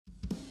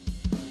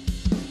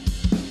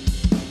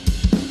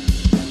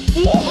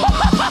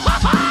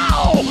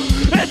Wow!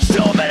 It's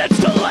 2 minutes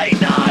to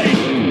late night!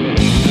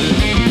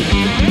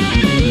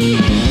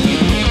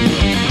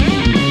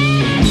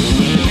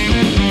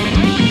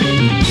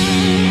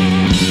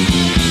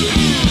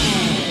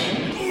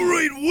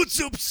 Alright, what's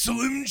up,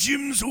 Slim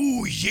Jims?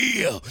 Oh,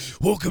 yeah!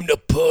 Welcome to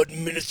Pod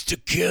Minutes to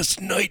Cast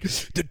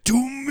Night. The 2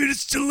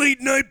 minutes to late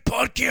night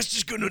podcast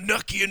is gonna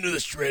knock you into the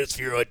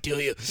stratosphere, I tell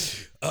you.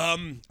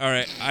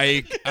 Alright,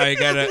 I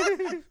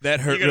gotta,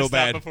 that hurt You gotta real stop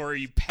bad. before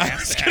you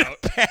pass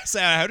out. Pass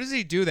out. How does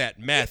he do that?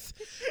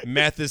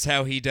 Meth is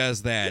how he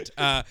does that.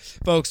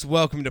 Folks,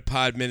 welcome to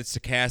Pod Minutes to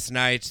Cast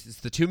Night. It's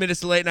the 2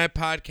 minutes to late night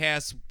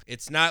podcast.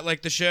 It's not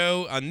like the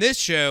show. On this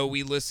show,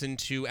 we listen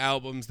to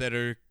albums that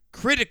are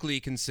critically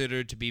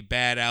considered to be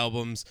bad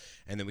albums,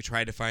 and then we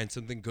try to find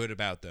something good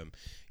about them.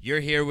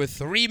 You're here with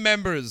 3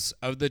 members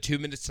of the 2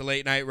 minutes to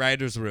late night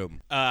writers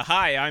room.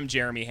 Hi, I'm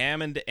Jeremy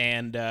Hammond,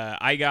 and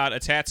I got a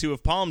tattoo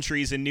of palm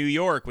trees in New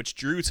York, which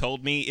Drew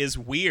told me is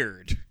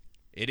weird.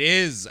 It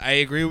is. I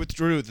agree with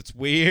Drew. That's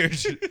weird.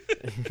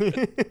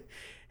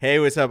 Hey,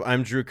 what's up?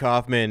 I'm Drew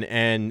Kaufman,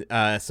 and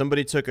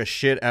somebody took a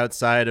shit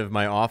outside of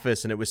my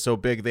office, and it was so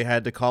big they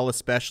had to call a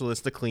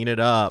specialist to clean it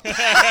up. What?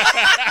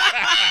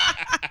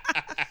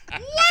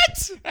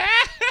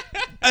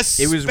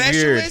 It was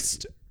weird.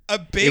 A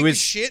big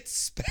shit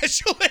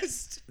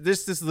specialist?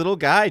 This little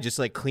guy just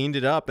like cleaned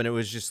it up, and it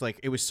was just like,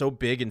 it was so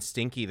big and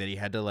stinky that he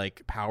had to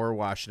like power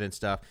wash it and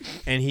stuff.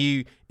 And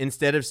he,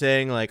 instead of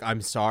saying like,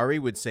 I'm sorry,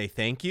 would say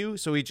thank you.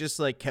 So he just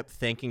like kept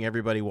thanking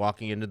everybody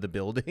walking into the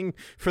building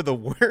for the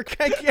work,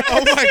 I guess.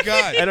 Oh my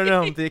God. I don't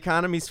know. The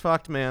economy's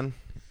fucked, man.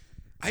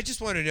 I just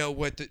want to know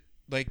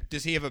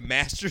does he have a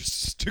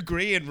master's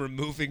degree in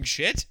removing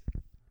shit?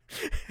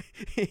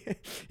 He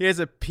has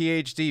a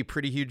PhD,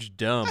 pretty huge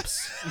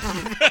dumps.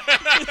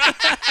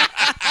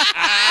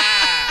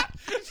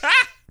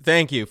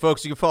 Thank you,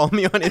 folks. You can follow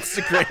me on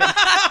Instagram.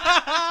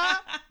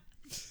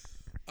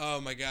 Oh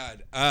my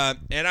God.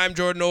 And I'm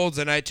Jordan Olds,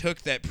 and I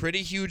took that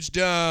pretty huge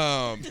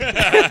dump.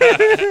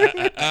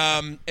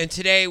 And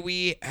today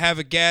we have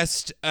a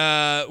guest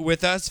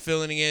with us,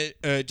 filling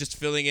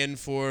in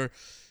for.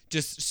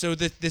 Just so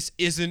that this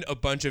isn't a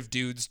bunch of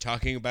dudes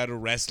talking about a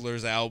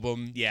wrestler's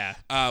album. Yeah.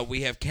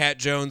 We have Kat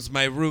Jones,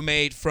 my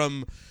roommate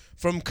from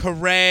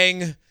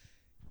Kerrang.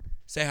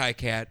 Say hi,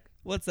 Kat.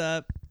 What's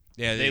up?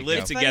 Yeah, They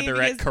live together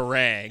funny at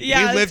Kerrang.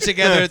 Yeah, we live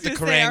together at the Are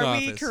Kerrang we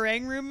office.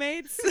 Kerrang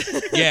roommates?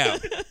 Yeah,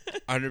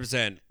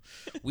 100%.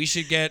 We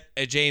should get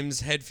a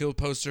James Hetfield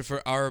poster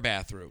for our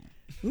bathroom.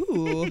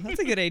 Ooh, that's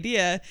a good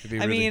idea.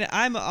 I mean,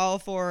 I'm all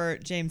for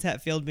James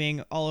Hetfield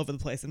being all over the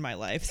place in my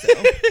life. So.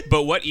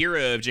 But what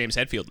era of James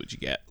Hetfield would you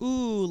get?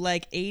 Ooh,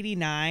 like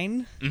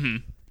 89. Mm-hmm.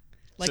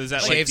 Like, So is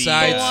that like like the,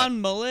 the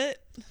full-on mullet?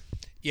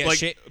 Yeah,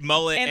 like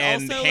mullet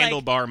and also,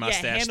 handlebar like,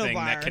 mustache thing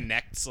handlebar. that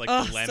connects like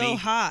Oh, the Lemmy. so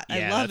hot. I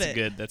Yeah, love that's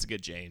it. That's a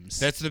good James.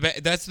 That's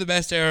the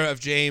best era of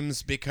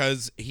James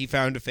because he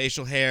found a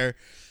facial hair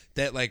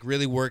that like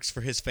really works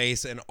for his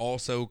face and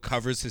also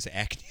covers his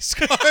acne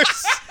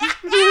scars.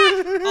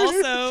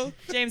 Also,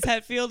 James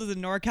Hetfield is a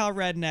NorCal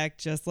redneck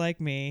just like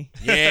me.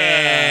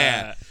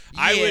 Yeah.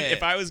 I would, Yeah.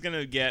 if I was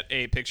gonna get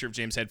a picture of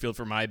James Hetfield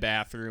for my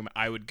bathroom,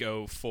 I would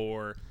go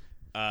for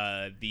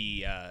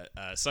the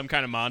some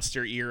kind of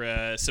monster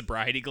era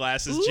sobriety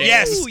glasses. Ooh, James.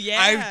 Yes, yeah.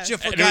 I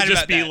just And forgot it would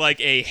just about be that. like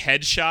a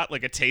headshot,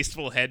 like a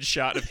tasteful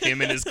headshot of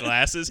him and his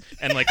glasses,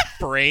 and like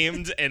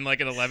framed in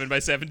like an 11 by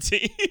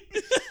 17.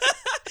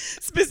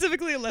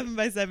 Specifically 11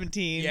 by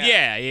 17.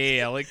 Yeah.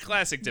 yeah, like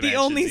classic dimensions.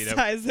 The only you know?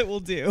 size that will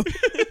do.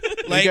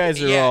 Like, you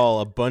guys are yeah.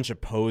 all a bunch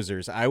of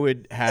posers. I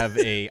would have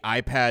a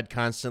iPad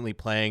constantly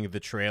playing the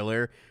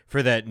trailer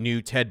for that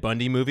new Ted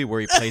Bundy movie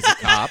where he plays a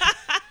cop.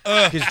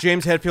 Because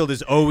James Hetfield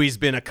has always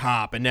been a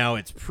cop, and now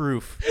it's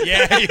proof.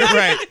 Yeah, you're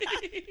right.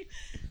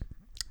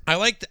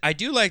 I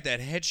do like that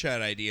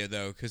headshot idea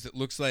though, because it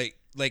looks like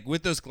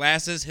with those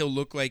glasses, he'll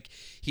look like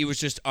he was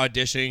just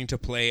auditioning to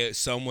play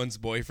someone's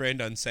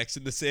boyfriend on Sex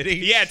and the City.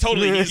 Yeah,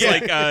 totally. He's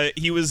like,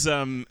 he was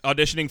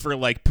auditioning for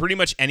like pretty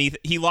much anything.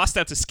 He lost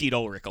out to Skeet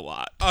Ulrich a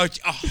lot. Oh,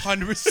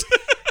 100%.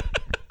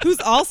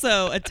 Who's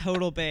also a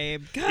total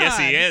babe. God. Yes,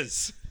 he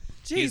is.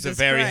 Jesus He's a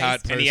very Christ. hot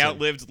person. And he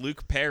outlived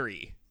Luke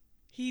Perry.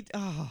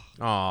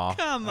 Aw. Come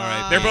on.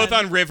 right, They're both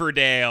on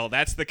Riverdale.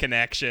 That's the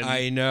connection.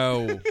 I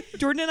know.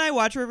 Jordan and I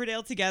watch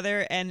Riverdale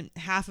together, and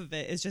half of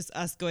it is just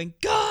us going,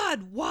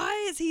 God, why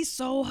is he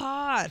so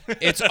hot?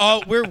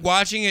 We're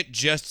watching it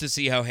just to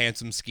see how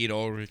handsome Skeet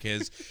Ulrich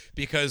is,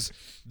 because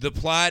the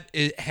plot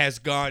has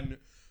gone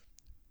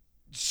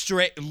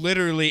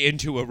literally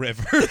into a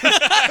river.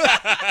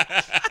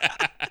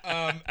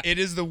 It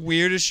is the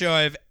weirdest show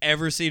I've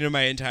ever seen in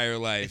my entire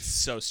life. It's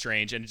so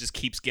strange, and it just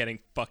keeps getting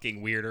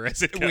fucking weirder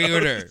as it goes.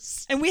 Weirder.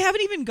 And we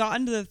haven't even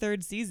gotten to the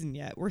 3rd season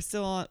yet. We're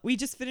still on. We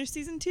just finished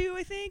season 2,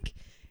 I think.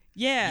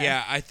 Yeah.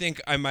 Yeah, I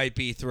think I might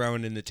be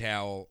thrown in the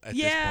towel at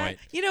this point.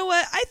 You know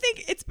what? I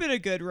think it's been a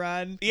good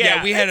run.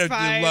 Yeah, we had a it's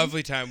fine.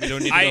 lovely time. We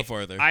don't need to go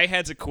further. I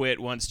had to quit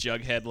once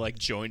Jughead like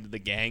joined the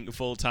gang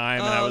full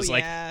time, and I Oh, was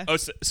yeah. like,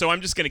 so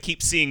I'm just gonna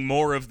keep seeing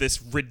more of this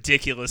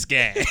ridiculous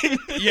gang.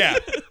 Yeah.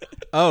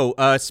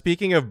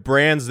 Speaking of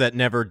brands that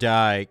never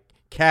die,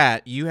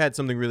 Kat, you had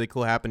something really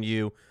cool happen to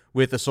you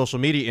with a social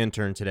media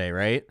intern today,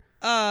 right?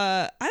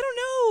 I don't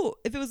know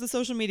if it was a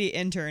social media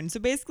intern. So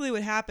basically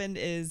what happened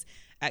is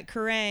at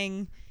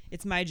Kerrang,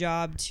 it's my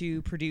job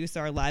to produce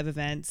our live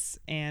events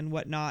and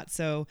whatnot.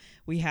 So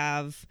we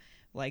have,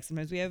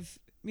 sometimes we have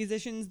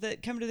musicians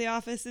that come to the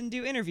office and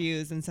do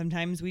interviews, and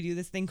sometimes we do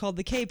this thing called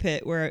the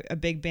K-Pit where a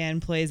big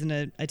band plays in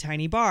a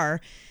tiny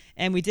bar.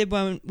 And we did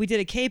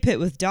a K-Pit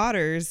with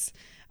Daughters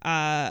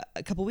a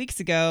couple weeks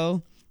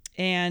ago,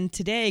 and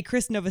today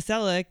Chris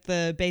Novoselic,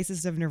 the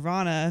bassist of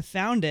Nirvana,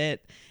 found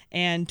it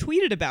and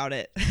tweeted about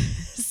it.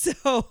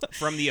 So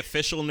from the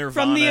official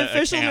Nirvana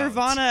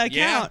account.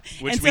 Yeah,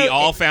 which and we so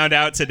all found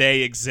out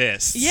today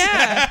exists.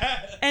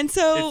 Yeah. And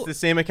so It's the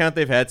same account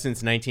they've had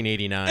since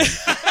 1989.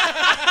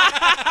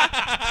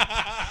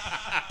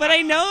 But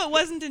I know it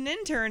wasn't an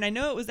intern. I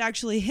know it was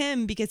actually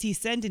him because he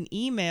sent an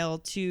email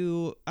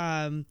to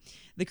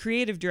the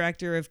creative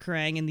director of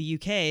Kerrang in the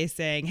UK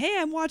saying, "Hey,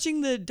 I'm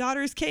watching the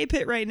Daughters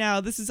K-Pit right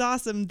now. This is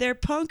awesome. They're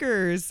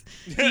punkers."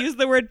 He used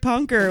the word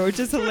punker, which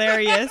is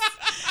hilarious.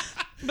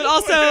 But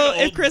also,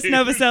 if Chris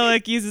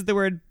Novoselic uses the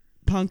word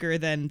punker,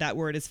 then that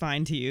word is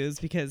fine to use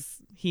because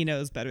he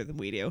knows better than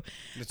we do.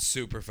 That's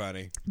super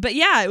funny. But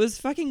yeah, it was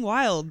fucking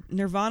wild.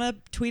 Nirvana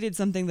tweeted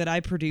something that I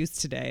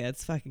produced today.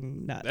 It's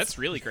fucking nuts. That's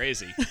really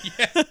crazy.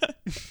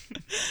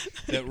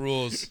 That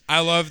rules. I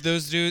love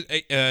those dudes.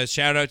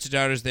 Shout out to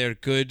Daughters. They're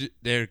good.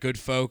 They're good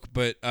folk.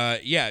 But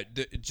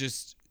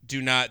just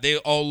do not. They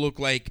all look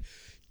like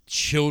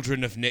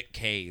children of Nick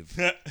Cave.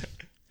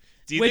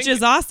 Which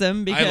is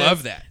awesome because I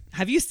love that.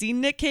 Have you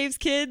seen Nick Cave's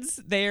kids?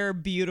 They're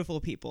beautiful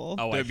people.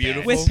 Oh, they're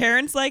beautiful. With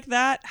parents like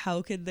that,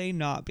 how could they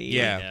not be?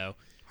 Yeah.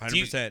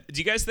 100%. Do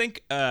you guys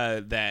think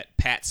that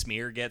Pat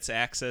Smear gets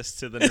access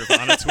to the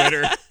Nirvana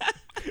Twitter?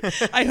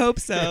 I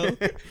hope so.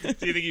 Do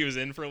you think he was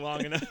in for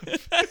long enough?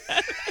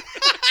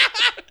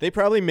 They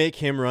probably make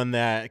him run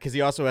that because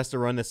he also has to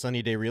run the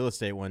Sunny Day Real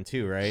Estate one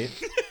too, right?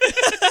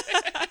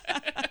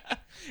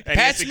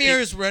 Pat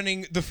Smear is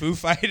running the Foo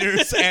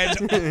Fighters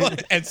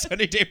and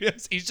Sunny Day.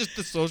 He's just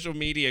the social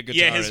media guitarist.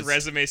 Yeah, his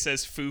resume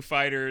says Foo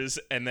Fighters,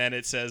 and then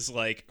it says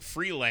like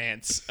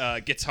freelance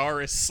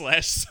guitarist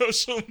 /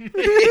 social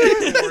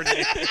media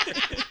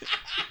coordinator.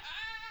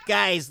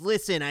 Guys,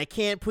 listen, I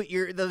can't put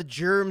the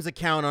Germs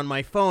account on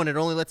my phone. It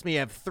only lets me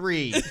have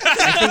 3. I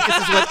think this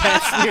is what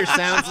Pat Smear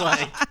sounds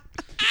like.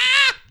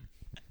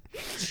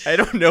 I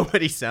don't know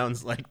what he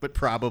sounds like, but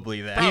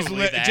probably that.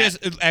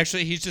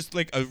 He's just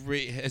like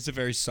has a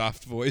very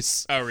soft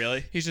voice. Oh,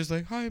 really? He's just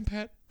like, "Hi, I'm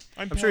Pat.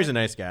 I'm sure he's a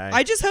nice guy.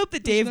 I just hope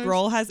that Dave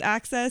Grohl has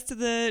access to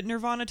the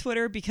Nirvana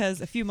Twitter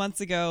because a few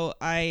months ago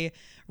I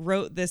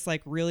wrote this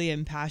like really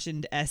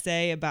impassioned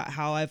essay about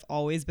how I've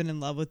always been in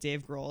love with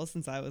Dave Grohl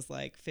since I was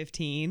like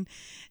 15,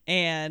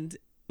 and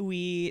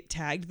we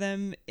tagged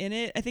them in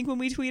it, I think, when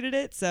we tweeted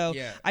it. So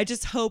yeah. I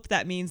just hope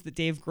that means that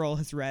Dave Grohl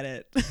has read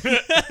it.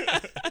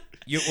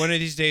 One of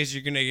these days,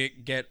 you're going to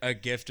get a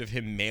gift of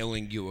him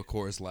mailing you a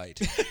Coors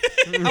Light.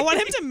 I want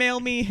him to mail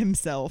me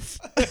himself.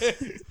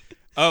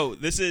 Oh,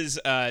 this is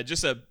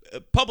just a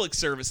public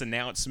service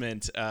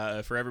announcement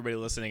for everybody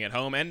listening at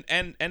home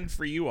and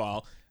for you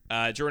all.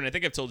 Jordan, I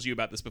think I've told you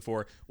about this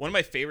before. One of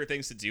my favorite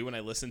things to do when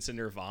I listen to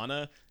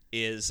Nirvana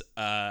is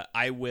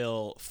I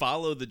will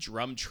follow the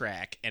drum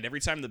track, and every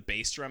time the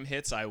bass drum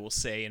hits, I will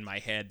say in my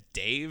head,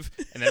 Dave,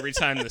 and every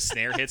time the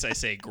snare hits, I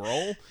say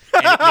Grohl,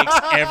 and it makes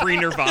every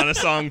Nirvana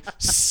song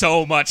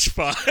so much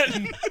fun.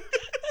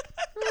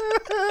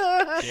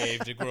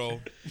 Dave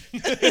DeGrohl.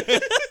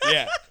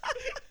 Yeah.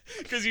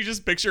 Because you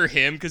just picture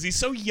him, because he's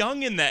so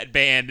young in that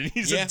band, and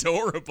he's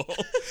adorable.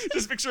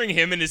 Just picturing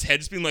him in his head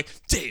just being like,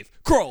 Dave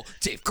Grohl,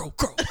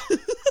 Grohl.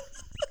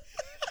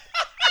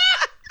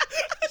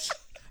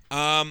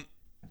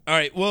 All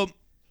right. Well,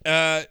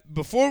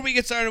 before we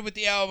get started with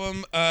the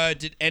album,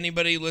 did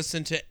anybody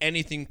listen to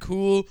anything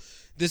cool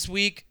this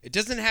week? It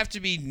doesn't have to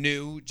be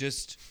new.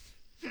 Just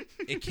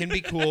it can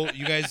be cool.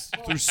 You guys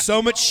threw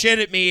so much shit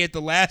at me at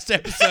the last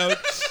episode.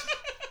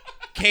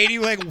 Katie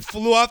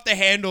flew off the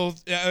handle.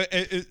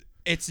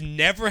 It's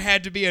never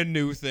had to be a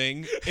new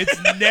thing.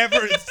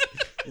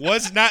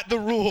 Was not the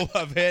rule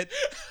of it.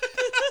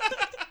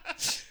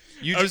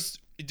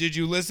 Did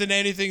you listen to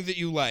anything that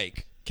you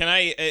like? Can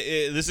I?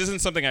 This isn't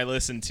something I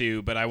listened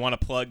to, but I want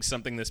to plug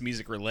something that's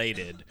music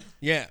related.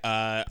 Yeah.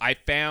 I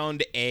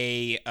found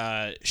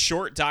a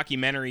short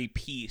documentary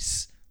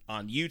piece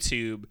on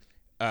YouTube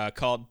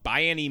called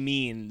 "By Any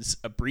Means: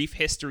 A Brief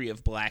History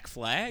of Black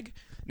Flag."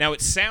 Now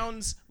it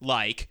sounds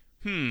like,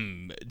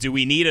 do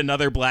we need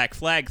another Black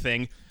Flag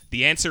thing?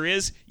 The answer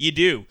is you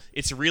do.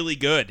 It's really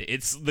good.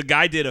 The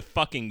guy did a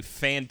fucking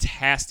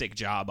fantastic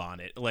job on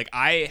it. Like,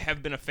 I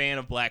have been a fan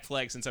of Black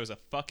Flag since I was a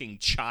fucking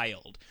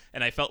child,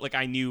 and I felt like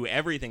I knew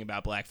everything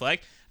about Black Flag.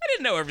 I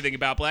didn't know everything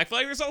about Black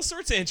Flag. There's all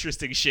sorts of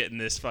interesting shit in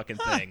this fucking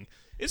thing.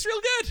 It's real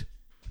good.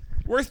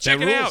 Worth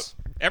checking out.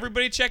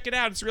 Everybody check it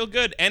out. It's real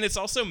good. And it's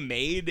also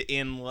made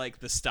in like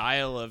the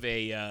style of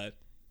a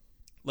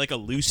like a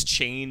loose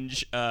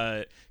change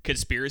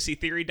conspiracy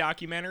theory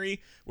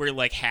documentary where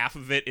like half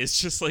of it is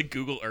just like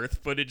Google Earth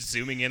footage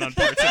zooming in on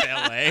parts of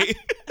LA.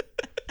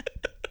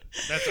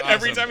 That's awesome.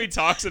 Every time he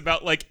talks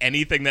about like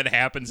anything that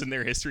happens in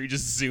their history, he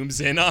just zooms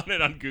in on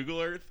it on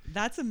Google Earth.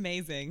 That's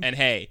amazing. And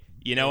hey,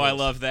 you know I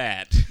love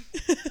that.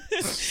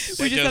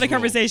 We just had a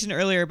conversation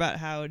earlier about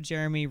how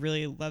Jeremy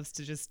really loves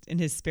to just in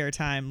his spare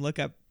time look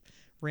up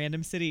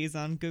random cities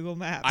on Google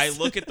Maps. I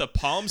look at the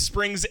Palm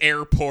Springs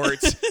airport.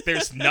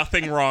 There's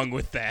nothing wrong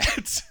with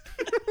that.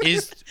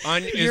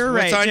 You're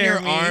what's right, on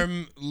Jeremy. your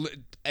arm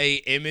a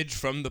image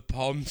from the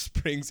Palm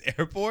Springs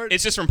airport?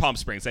 It's just from Palm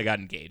Springs. I got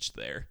engaged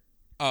there.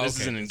 Oh, This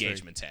okay. is an That's very-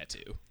 engagement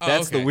tattoo. Oh,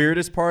 That's okay. the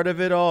weirdest part of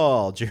it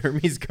all.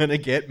 Jeremy's gonna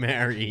get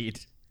married.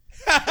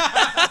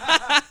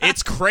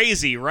 It's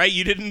crazy, right?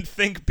 You didn't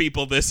think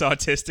people this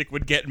autistic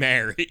would get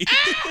married.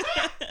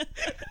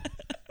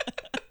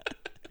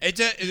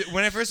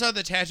 When I first saw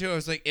the tattoo, I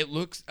was like, it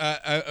looks.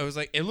 I was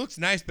like, it looks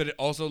nice, but it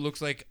also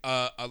looks like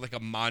a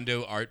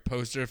Mondo art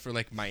poster for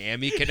like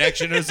Miami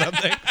Connection or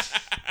something.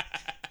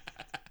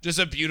 Just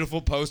a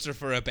beautiful poster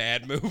for a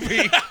bad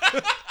movie.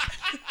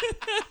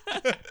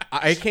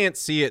 I can't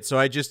see it, so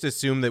I just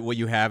assume that what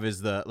you have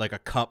is the like a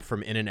cup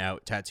from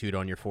In-N-Out tattooed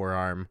on your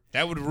forearm.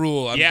 That would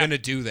rule. I'm Yeah. gonna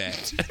do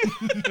that.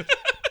 I'm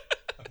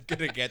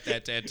gonna get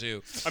that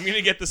tattoo. I'm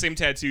gonna get the same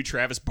tattoo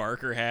Travis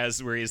Barker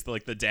has, where he's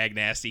like the dag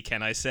nasty,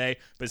 can I say?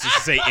 But it's just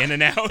to say in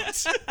and out.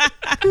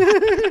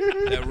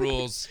 That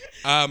rules.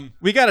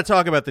 We got to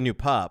talk about the new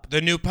pup.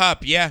 The new pup,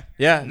 yeah.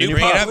 Yeah, New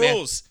Bring it pop up, man.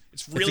 rules.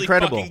 It's really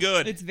incredible. fucking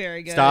good. It's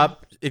very good.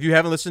 Stop. If you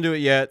haven't listened to it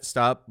yet,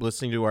 stop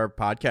listening to our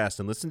podcast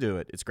and listen to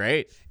it. It's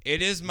great.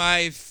 It is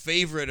my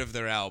favorite of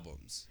their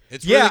albums.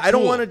 It's Yeah, really I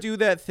don't cool. want to do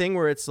that thing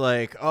where it's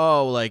like,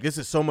 oh, like this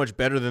is so much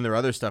better than their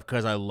other stuff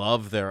because I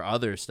love their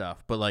other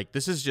stuff. But like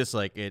this is just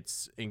like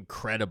it's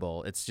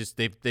incredible. It's just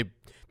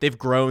they've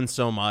grown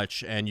so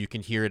much, and you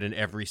can hear it in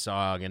every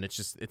song, and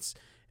it's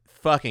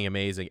fucking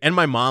amazing. And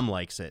my mom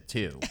likes it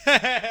too.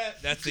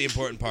 That's the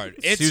important part.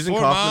 It's Susan for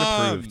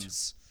Kaufman approved.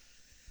 moms.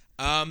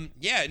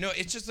 Yeah, no,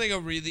 it's just like a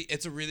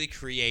really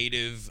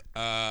creative,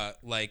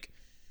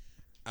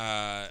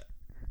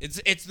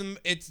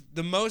 it's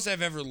the most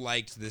I've ever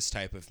liked this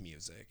type of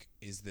music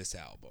is this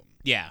album.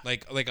 Yeah.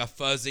 Like a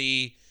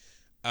fuzzy,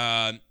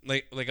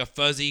 like a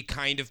fuzzy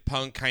kind of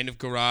punk, kind of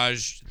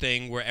garage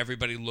thing where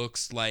everybody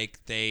looks like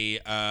they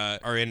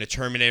are in a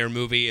Terminator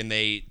movie and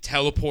they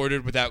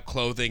teleported without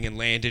clothing and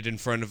landed in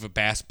front of a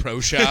Bass Pro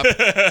Shop,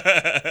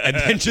 and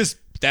then just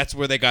that's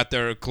where they got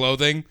their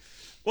clothing.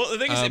 Well, the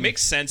thing is, it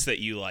makes sense that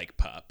you like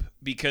Pup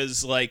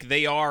because, like,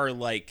 they are,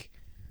 like,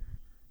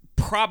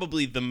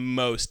 probably the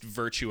most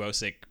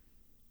virtuosic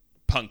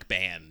punk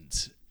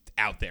band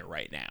out there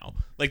right now.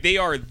 Like, they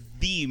are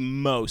the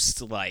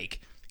most, like,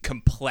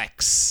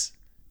 complex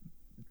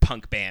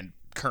punk band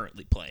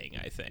currently playing,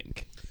 I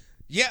think.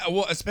 Yeah,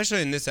 well,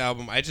 especially in this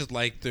album, I just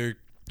like their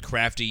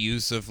crafty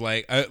use of,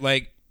 I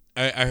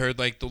heard,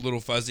 like, the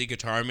little fuzzy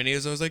guitar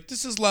harmonies. I was like,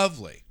 this is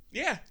lovely.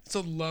 Yeah, It's a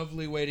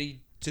lovely way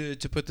to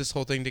put this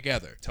whole thing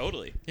together.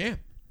 totally. Yeah.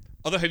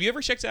 Although, have you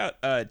ever checked out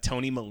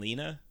Tony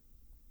Molina?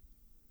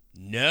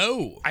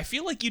 No. I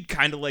feel like you'd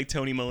kind of like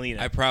Tony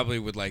Molina. I probably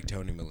would like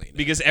Tony Molina.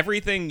 because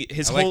everything,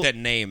 his I whole... like that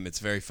name. It's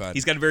very fun.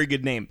 He's got a very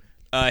good name.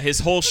 His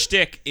whole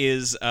shtick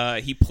is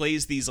he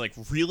plays these like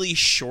really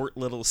short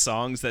little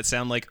songs that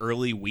sound like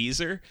early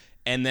Weezer,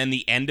 and then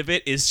the end of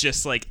it is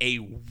just like a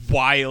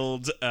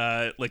wild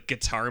like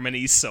guitar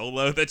mini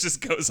solo that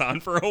just goes on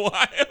for a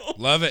while.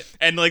 Love it.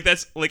 And like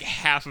that's like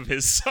half of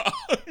his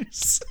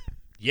songs.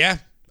 Yeah.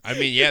 I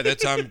mean, yeah,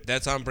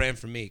 that's on brand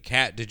for me.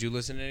 Kat, did you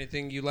listen to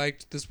anything you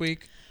liked this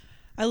week?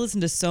 I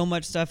listened to so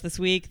much stuff this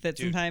week that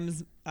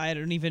sometimes I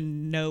don't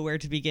even know where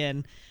to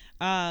begin.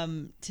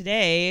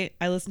 Today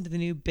I listened to the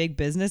new Big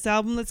Business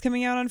album that's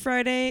coming out on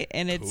Friday,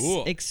 and it's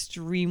Cool.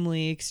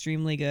 extremely,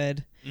 extremely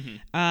good.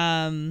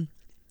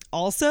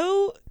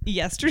 Also,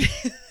 yesterday,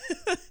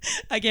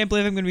 I can't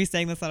believe I'm going to be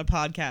saying this on a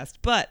podcast,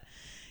 but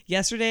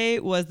yesterday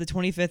was the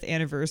 25th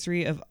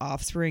anniversary of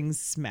Offspring's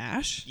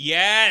Smash.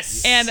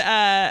 Yes. And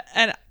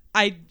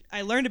I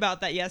learned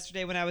about that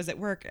yesterday when I was at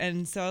work,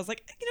 and so I was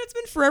like, it's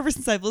been forever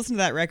since I've listened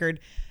to that record.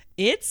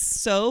 It's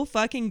so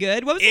fucking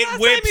good. What was the It last time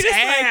whips you just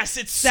ass.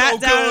 It's sat so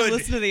down good. and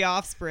listened to the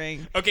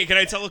Offspring? Okay, can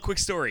I tell a quick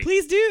story?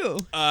 Please do.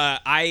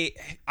 I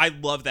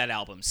love that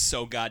album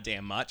so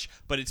goddamn much,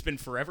 but it's been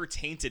forever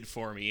tainted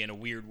for me in a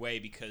weird way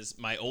because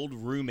my old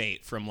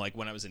roommate from like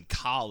when I was in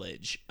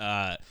college,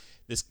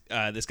 this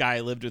guy I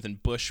lived with in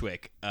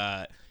Bushwick,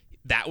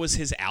 that was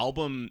his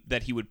album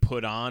that he would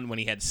put on when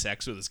he had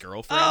sex with his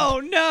girlfriend. Oh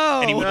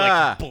no! And he would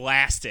Ah. like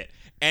blast it.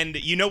 And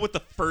you know what the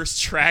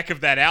first track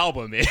of that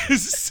album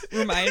is?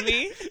 Remind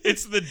me.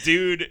 It's the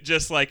dude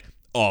just like,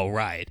 all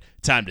right,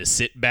 time to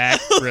sit back,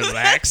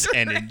 relax,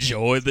 and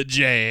enjoy the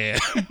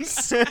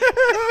jams.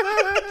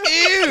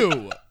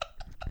 Ew.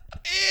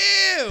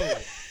 Ew.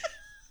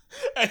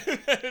 And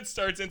then it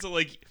starts into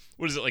like,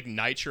 what is it, like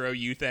Nitro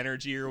Youth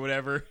Energy or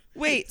whatever?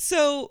 Wait,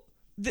 so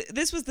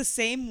this was the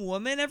same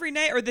woman every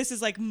night, or this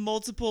is like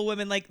multiple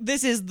women? Like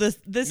this is the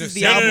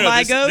No, album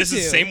I go this to.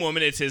 is the same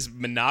woman. It's his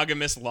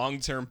monogamous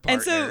long-term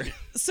partner. And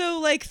so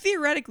like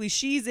theoretically,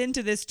 she's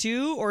into this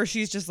too, or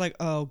she's just like,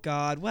 oh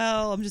God,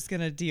 well, I'm just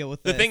gonna deal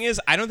with the this. thing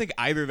is, I don't think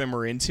either of them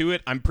were into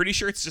it. I'm pretty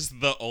sure it's just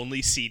the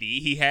only CD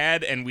he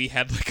had, and we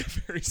had like a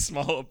very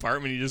small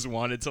apartment. He just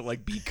wanted to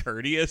like be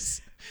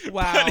courteous.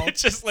 Wow. But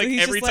it's just like So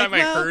he's every just time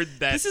like, I well, heard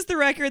that. this is the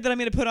record that I'm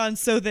gonna put on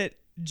so that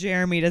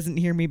Jeremy doesn't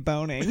hear me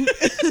boning.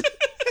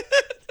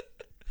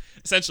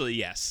 Essentially,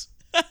 yes.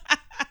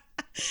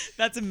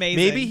 That's amazing.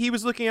 Maybe he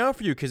was looking out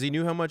for you because he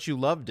knew how much you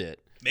loved it.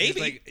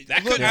 Maybe. Like,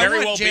 that look, could I very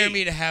want well Jeremy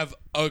be. to have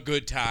a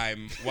good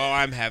time while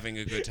I'm having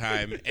a good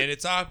time, and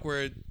it's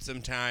awkward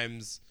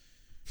sometimes.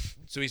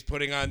 So he's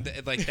putting on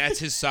like that's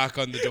his sock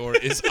on the door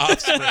is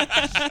Offspring.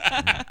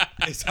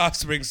 It's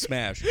Offspring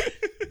Smash.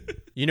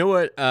 You know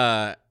what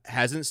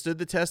hasn't stood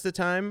the test of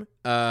time?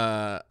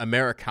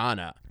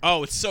 Americana.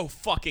 Oh, it's so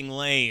fucking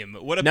lame.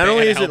 What a Not bad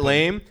only is it album.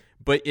 lame,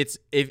 but it's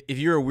if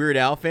you're a Weird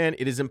Al fan,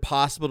 it is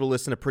impossible to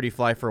listen to Pretty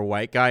Fly for a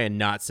White Guy and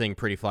not sing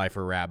Pretty Fly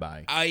for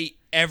Rabbi.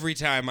 Every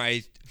time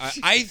I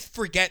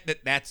forget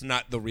that that's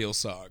not the real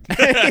song.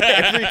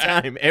 Every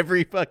time,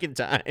 every fucking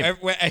time.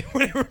 When I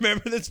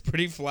remember that's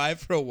Pretty Fly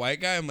for a White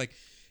Guy, I'm like,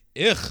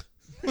 ugh.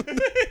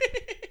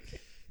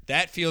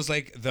 That feels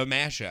like the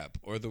mashup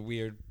or the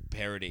weird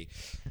parody.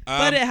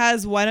 But it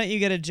has "Why Don't You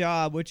Get a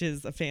Job," which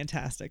is a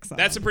fantastic song.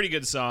 That's a pretty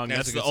good song. That's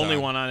That's a the good only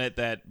song. one on it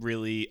that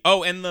really.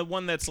 Oh, and the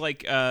one that's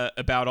like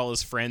about all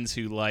his friends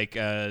who like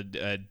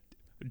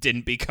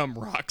didn't become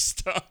rock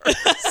stars.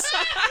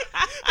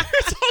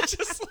 It's all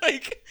just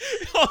like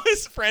all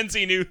his friends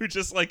he knew who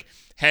just like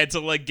had to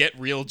like get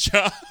real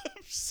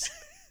jobs.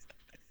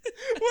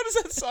 What is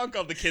that song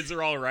called? The Kids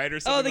Are All Right or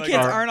something? Oh, the like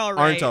kids that? aren't all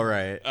right. Aren't all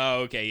right. Oh,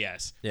 okay,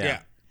 yes.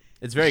 Yeah.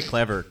 It's very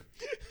clever.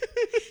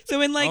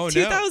 So in like Oh, no.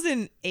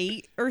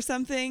 2008 or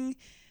something,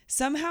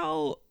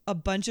 somehow a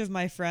bunch of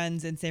my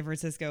friends in San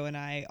Francisco and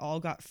I all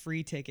got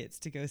free tickets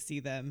to go see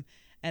them,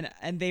 and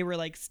they were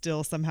like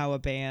still somehow a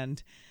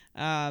band,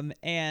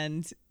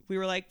 and we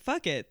were like,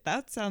 fuck it,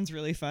 that sounds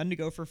really fun to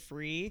go for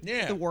free.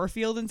 Yeah. The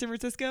Warfield in San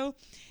Francisco,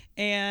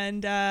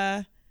 and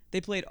they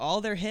played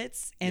all their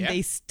hits, and Yeah.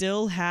 they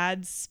still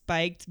had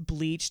spiked,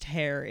 bleached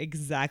hair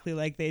exactly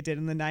like they did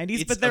in the 90s,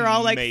 It's but they're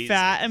all like amazing.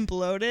 fat and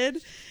bloated.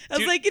 I was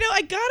Dude- like,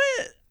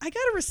 I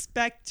gotta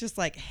respect just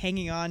like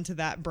hanging on to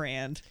that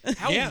brand.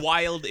 How Yeah.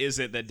 wild is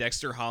it that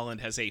Dexter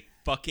Holland has a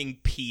fucking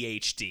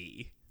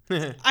PhD?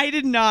 I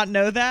did not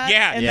know that.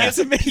 Yeah, and yeah. that's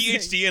It's a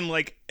amazing. PhD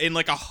in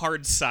like a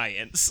hard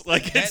science.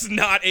 Like it's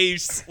not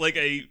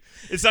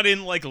it's not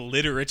in like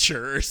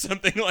literature or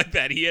something like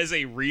that. He has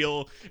a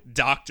real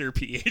doctor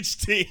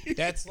PhD.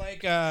 That's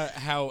like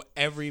how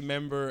every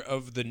member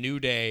of the New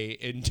Day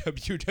in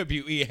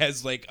WWE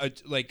has like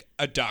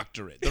a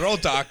doctorate. They're all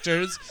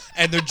doctors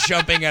and they're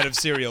jumping out of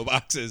cereal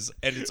boxes,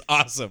 and it's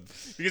awesome.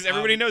 Because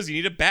everybody knows you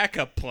need a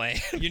backup plan.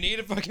 You need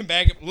a fucking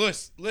backup.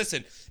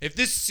 Listen, if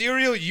this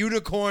cereal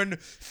unicorn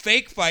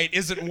fake fight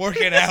isn't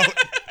working out,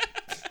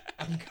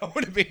 I'm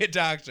going to be a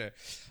doctor.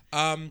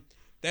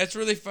 That's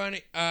really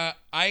funny.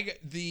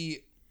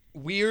 The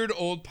weird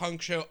old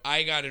punk show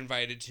I got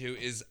invited to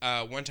is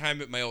one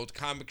time at my old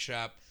comic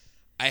shop,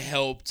 I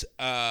helped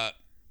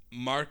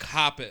Mark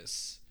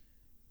Hoppus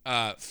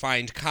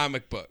find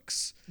comic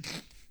books,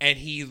 and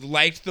he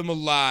liked them a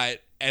lot,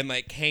 and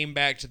like came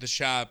back to the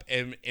shop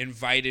and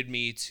invited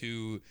me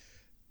to.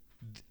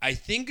 I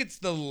think it's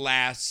the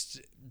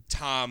last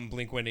Tom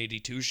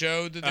Blink-182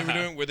 show that they were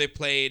doing, where they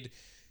played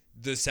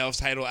the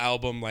self-titled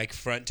album like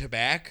front to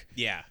back.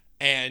 Yeah.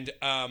 And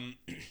I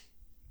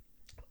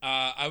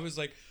was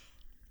like,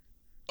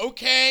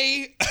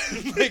 okay.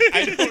 Like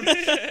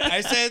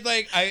I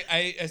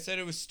said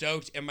I was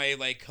stoked, and my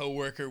like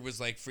coworker was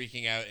like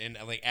freaking out and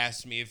like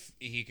asked me if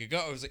he could go.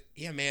 I was like,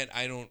 yeah, man,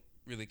 I don't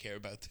really care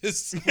about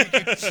this.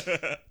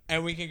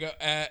 And we can go.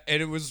 And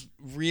it was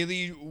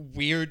really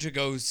weird to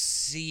go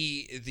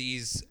see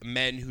these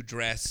men who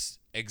dress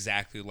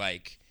exactly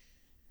like.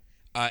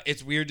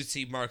 It's weird to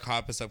see Mark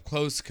Hoppus up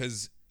close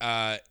because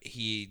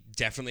he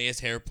definitely has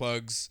hair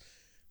plugs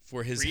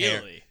for his hair.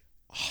 Really?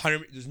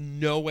 There's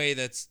no way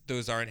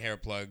those aren't hair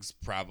plugs.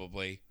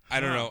 Probably.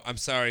 I don't know. I'm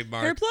sorry,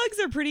 Mark. Hair plugs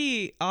are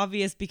pretty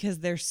obvious because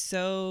they're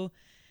so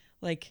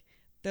like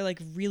they're like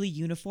really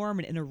uniform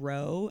and in a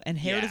row, and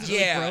hair Yeah. doesn't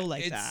really grow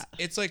like it's, that.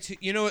 It's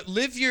like, you know what?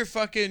 Live your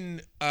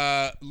fucking,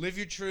 live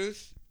your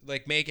truth.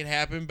 Like, make it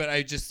happen. But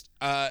I just,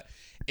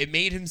 it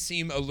made him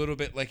seem a little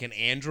bit like an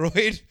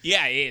android.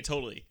 Yeah,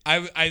 totally.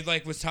 I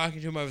like was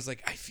talking to him. I was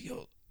like,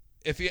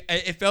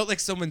 it felt like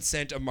someone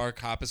sent a Mark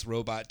Hoppus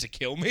robot to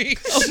kill me.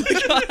 Oh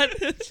my god!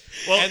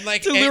 Well, And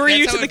like To lure and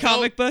you that's to how the it felt.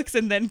 comic books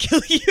and then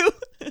kill you.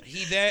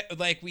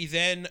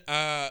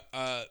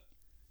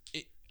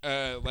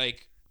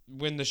 Like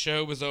when the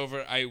show was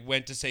over, I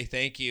went to say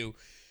thank you,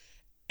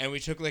 and we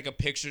took like a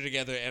picture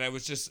together, and I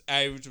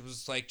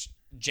was like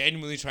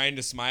genuinely trying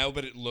to smile,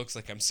 but it looks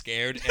like I'm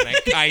scared, and I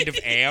kind of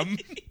am.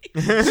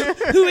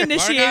 Who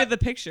initiated Mark- the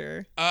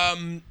picture?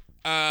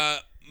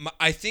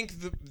 I think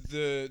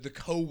the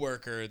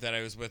coworker that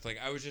I was with, like,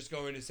 I was just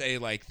going to say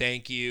like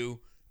thank you,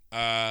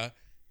 and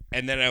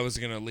then I was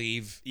gonna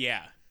leave.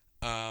 Yeah.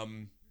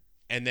 And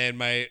then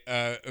my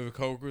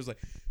coworker was like,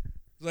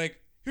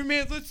 here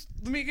man, let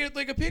me get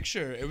like a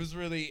picture. It was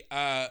really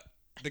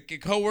the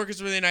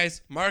coworker's really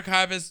nice. Mark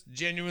Hoppus,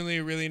 genuinely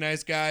a really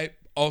nice guy.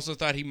 Also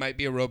thought he might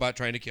be a robot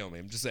trying to kill me.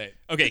 I'm just saying.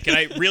 Okay, can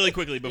I really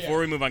quickly before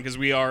we move on, because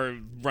we are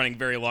running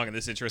very long in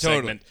this intro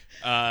segment.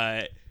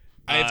 I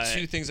have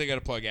two things I got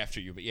to plug after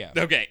you, but yeah.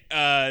 Okay.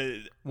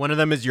 One of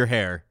them is your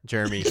hair,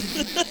 Jeremy.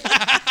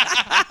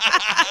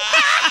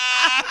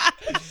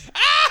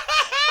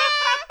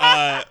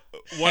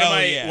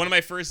 One of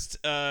my first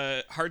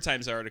Hard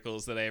Times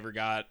articles that I ever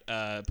got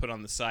put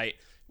on the site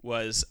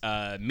was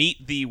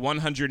meet the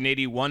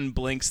 181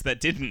 blinks that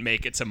didn't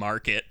make it to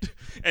market.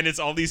 And it's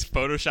all these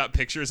Photoshop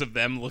pictures of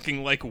them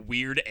looking like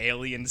weird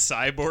alien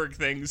cyborg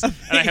things.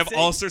 Amazing. And I have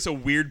all sorts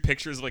of weird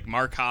pictures of like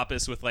Mark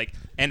Hoppus with like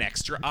an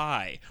extra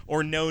eye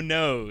or no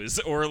nose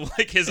or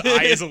like his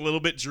eye is a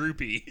little bit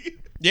droopy.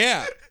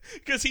 Yeah.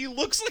 Because he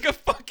looks like a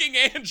fucking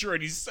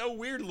android. He's so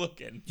weird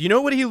looking. Do you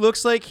know what he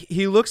looks like?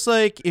 He looks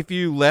like if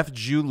you left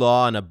Jude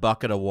Law in a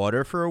bucket of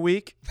water for a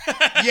week.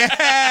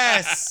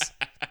 Yes.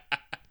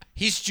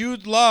 He's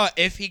Jude Law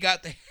if he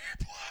got the hair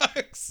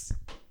plugs.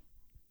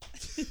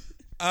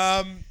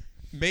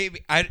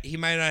 Maybe he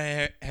might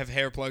not have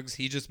hair plugs.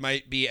 He just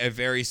might be a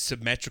very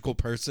symmetrical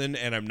person,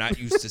 and I'm not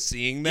used to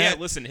seeing that.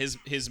 Yeah, listen,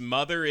 his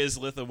mother is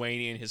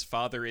Lithuanian. His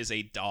father is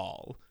a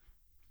doll.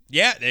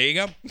 Yeah, there you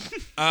go.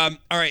 All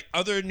right,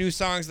 other new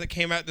songs that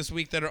came out this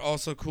week that are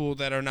also cool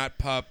that are not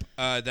pup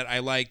that I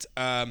liked.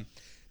 The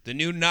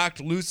new Knocked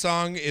Loose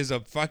song is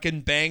a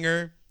fucking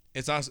banger.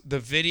 It's awesome. The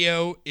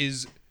video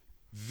is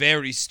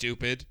very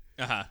stupid.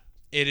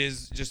 It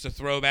is just a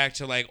throwback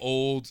to like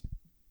old.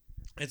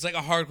 It's like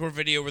a hardcore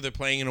video where they're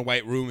playing in a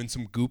white room and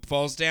some goop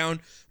falls down,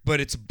 but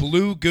it's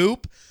blue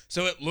goop,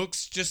 so it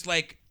looks just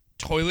like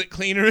toilet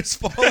cleaner is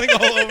falling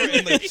all over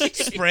and like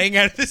spraying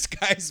out of this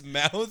guy's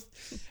mouth.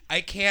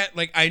 I can't,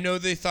 like, I know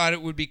they thought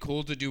it would be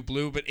cool to do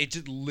blue, but it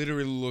just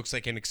literally looks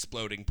like an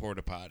exploding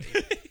porta potty.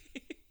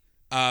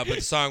 But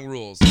the song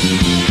rules.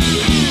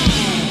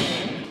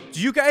 Do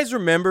you guys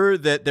remember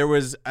that there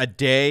was a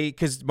day,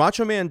 because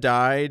Macho Man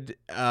died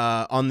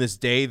on this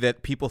day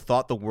that people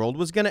thought the world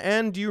was going to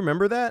end? Do you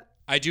remember that?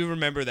 I do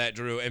remember that,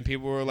 Drew, and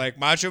people were like,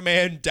 Macho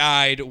Man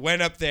died,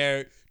 went up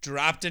there,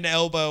 dropped an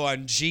elbow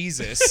on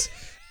Jesus,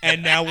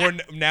 and now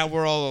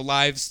we're all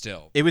alive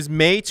still. It was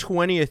May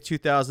 20th,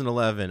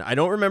 2011. I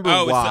don't remember why.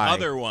 Oh, it's the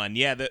other one.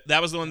 Yeah,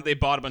 that was the one that they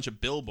bought a bunch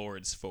of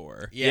billboards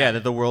for. Yeah,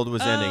 that the world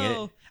was ending.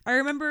 Oh, I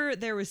remember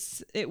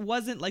it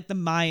wasn't like the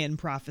Mayan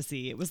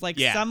prophecy. It was like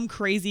some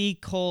crazy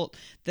cult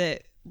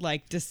that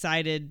like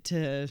decided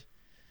to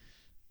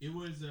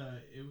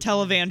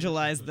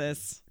televangelize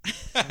this.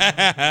 All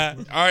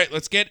right,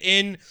 let's get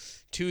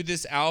into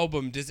this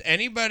album. Does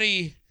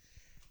anybody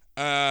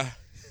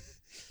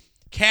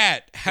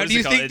Kat, how do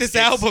you think this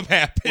album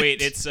happened?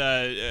 Wait, it's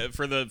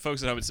for the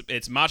folks at home,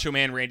 it's Macho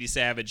Man Randy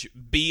Savage,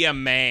 Be a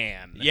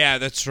Man. Yeah,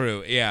 that's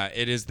true. Yeah,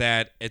 it is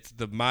that. It's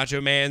the Macho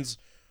Man's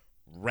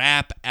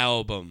rap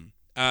album.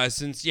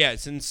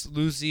 Since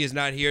Lucy is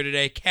not here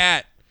today,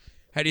 Kat,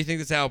 how do you think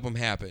this album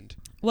happened?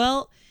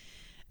 Well,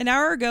 an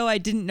hour ago, I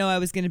didn't know I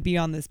was going to be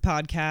on this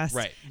podcast.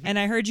 Right. And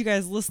I heard you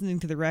guys listening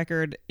to the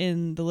record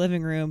in the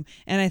living room,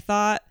 and I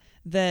thought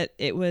that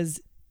it was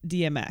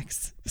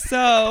DMX.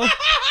 So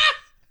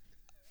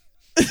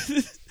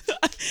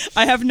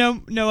I have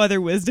no other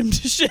wisdom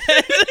to shed.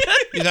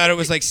 You thought it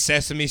was like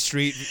Sesame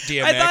Street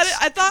DMX?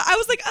 I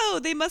was like, oh,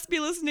 they must be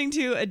listening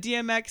to a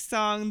DMX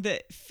song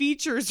that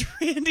features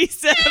Randy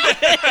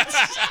Savage.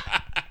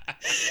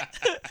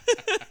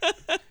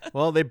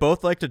 Well, they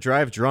both like to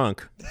drive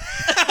drunk.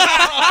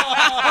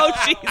 Oh,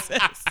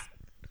 Jesus.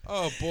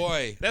 Oh,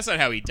 boy. That's not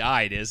how he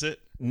died, is it?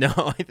 No,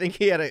 I think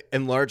he had an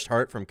enlarged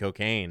heart from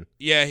cocaine.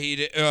 Yeah, he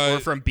did. Or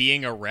from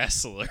being a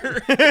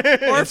wrestler.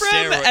 Or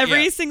from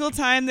every single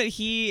time that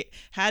he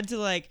had to,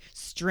 like,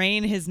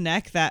 strain his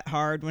neck that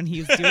hard when he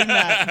was doing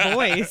that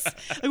voice.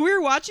 Like, we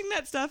were watching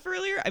that stuff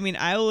earlier. I mean,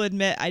 I will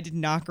admit I did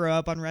not grow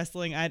up on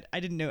wrestling. I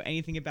didn't know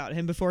anything about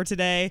him before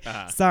today.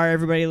 Sorry,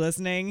 everybody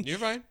listening. You're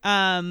fine.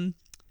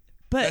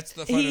 But That's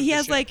the fun of he the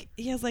has show.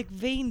 he has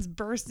veins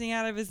bursting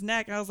out of his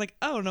neck. I was like,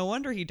 oh, no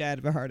wonder he died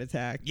of a heart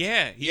attack.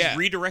 Yeah, he's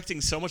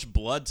redirecting so much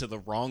blood to the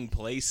wrong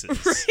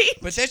places. Right?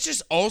 But that's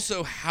just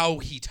also how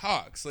he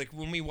talks. Like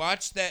when we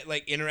watch that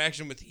like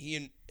interaction with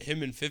him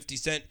and 50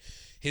 Cent,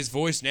 his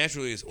voice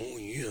naturally is, "Oh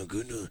yeah,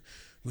 good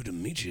to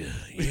meet you.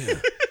 Yeah,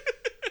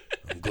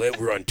 I'm glad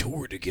we're on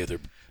tour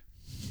together,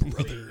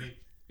 brother."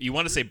 You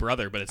want to say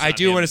brother, but it's not I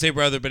do him. want to say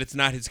brother, but it's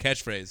not his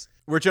catchphrase.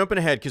 We're jumping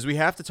ahead because we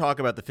have to talk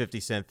about the 50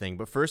 Cent thing,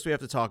 but first we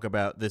have to talk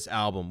about this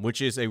album,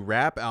 which is a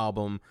rap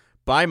album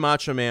by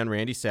Macho Man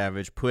Randy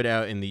Savage, put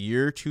out in the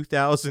year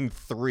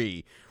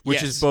 2003,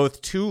 which is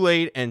both too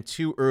late and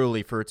too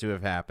early for it to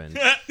have happened.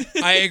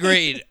 I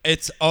agreed.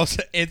 It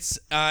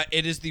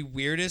is the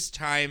weirdest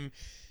time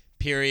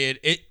period.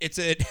 It's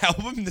an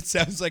album that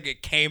sounds like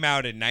it came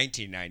out in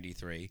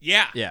 1993.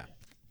 Yeah. Yeah.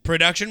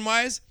 Production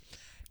wise,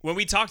 When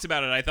we talked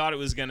about it, I thought it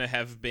was going to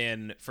have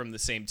been from the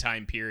same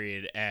time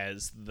period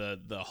as the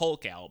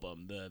Hulk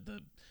album, the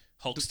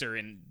Hulkster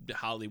in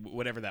Hollywood,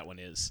 whatever that one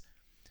is.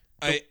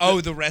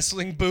 the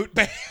wrestling boot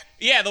band.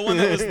 Yeah, the one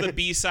that was the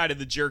B-side of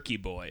the Jerky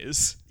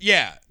Boys.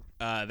 Yeah,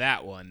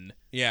 That one.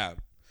 yeah.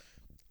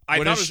 I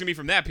What thought it is- was going to be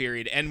from that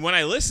period. And when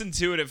I listened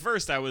to it at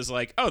first, I was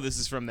like, oh, this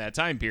is from that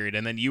time period.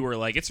 And then you were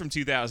like, it's from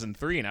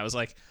 2003. And I was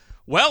like,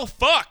 well,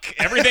 fuck.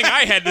 Everything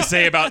I had to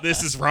say about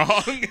this is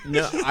wrong.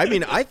 No, I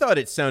mean, I thought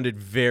it sounded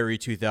very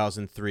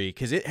 2003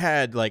 because it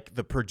had like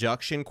the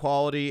production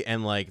quality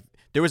and like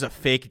there was a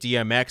fake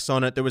DMX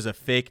on it. There was a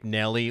fake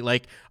Nelly.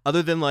 Like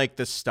other than like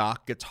the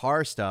stock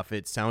guitar stuff,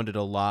 it sounded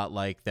a lot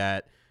like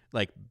that,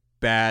 like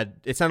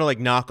bad. It sounded like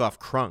knockoff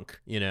Crunk,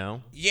 you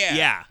know? Yeah.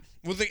 Yeah.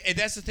 Well, and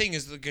that's the thing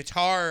is the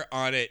guitar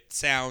on it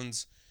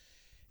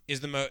is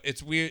the most.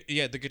 It's weird.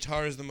 Yeah, the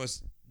guitar is the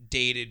most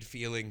dated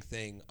feeling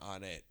thing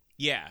on it.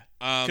 Yeah.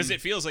 Because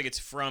it feels like it's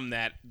from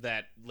that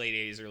late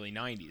 80s, early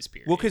 90s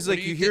period. Well, because like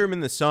do you you hear him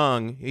in the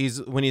song,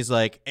 when he's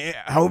like,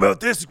 "How about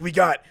this? We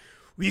got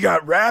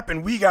rap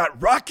and we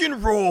got rock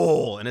and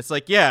roll," and it's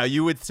like, yeah,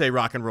 you would say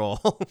rock and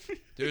roll.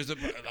 There's a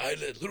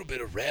little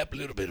bit of rap, a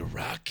little bit of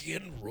rock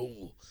and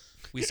roll.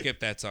 we skipped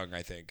that song,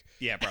 I think.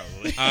 Yeah,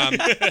 probably. I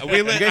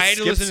You guys had to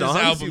skip listen to this songs,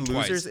 album you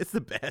twice. losers. It's the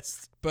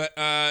best. But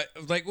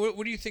like,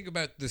 what do you think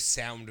about the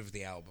sound of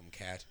the album,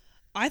 Kat?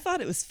 I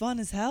thought it was fun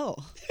as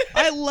hell.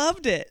 I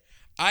loved it.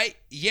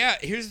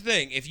 Here's the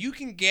thing. If you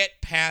can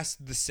get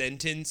past the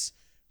sentence,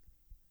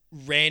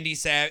 Randy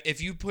Savage,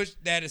 if you push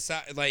that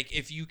aside, like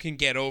if you can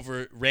get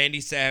over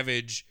Randy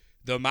Savage,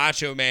 the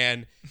Macho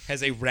Man,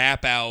 has a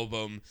rap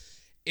album,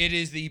 it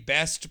is the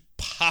best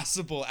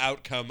possible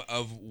outcome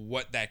of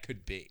what that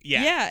could be.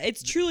 Yeah.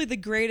 It's truly the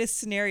greatest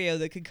scenario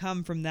that could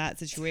come from that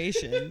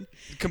situation.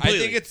 Completely.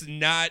 I think it's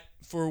not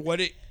for what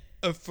it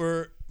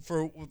for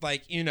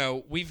like, you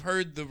know, we've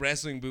heard the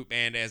wrestling boot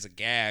band as a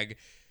gag.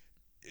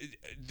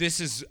 This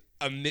is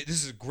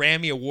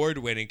Grammy award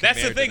winning.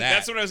 That's the thing. That.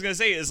 That's what I was going to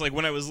say is like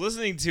when I was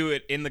listening to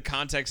it in the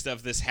context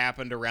of this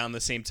happened around the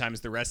same time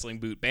as the wrestling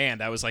boot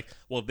band, I was like,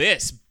 well,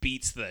 this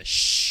beats the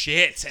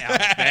shit out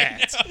of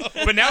that.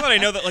 But now that I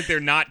know that like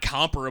they're not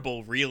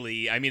comparable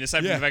really, I mean, aside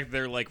from the fact that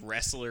they're like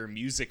wrestler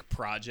music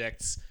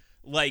projects,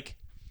 like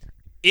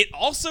it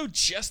also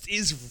just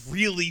is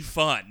really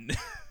fun.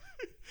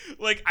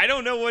 Like I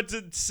don't know what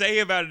to say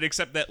about it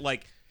except that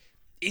like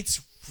it's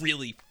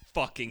really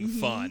fucking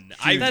fun.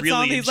 I That really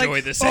song, he's enjoy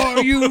like, this Are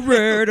album. you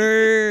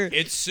ready?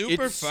 It's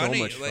super It's so funny.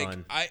 much like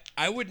fun.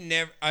 I would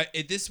never.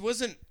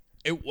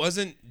 It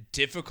wasn't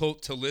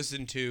difficult to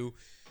listen to,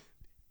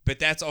 but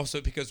that's also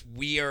because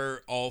we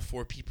are all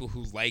four people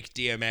who like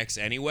DMX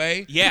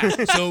anyway. Yeah.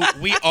 So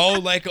we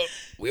all like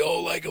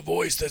a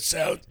voice that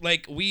sounds.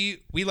 like we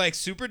like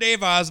Super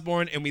Dave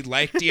Osborne and we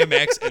like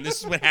DMX, and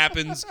this is what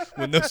happens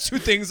when those two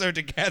things are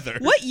together.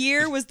 What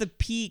year was the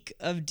peak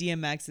of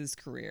DMX's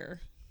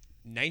career?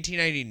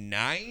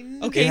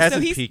 1999. Okay, so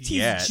hasn't he's peaked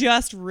yet.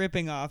 just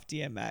ripping off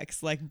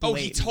DMX, like Oh,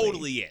 he blatantly.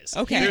 totally is.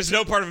 Okay. There's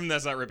no part of him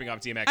that's not ripping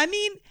off DMX. I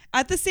mean,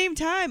 at the same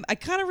time, I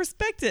kind of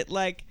respect it.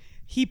 Like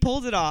he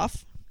pulled it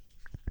off.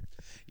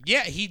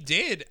 Yeah, he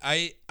did.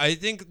 I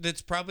think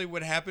that's probably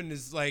what happened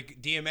is like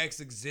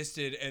DMX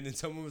existed and then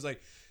someone was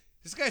like,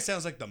 this guy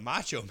sounds like the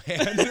Macho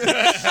Man.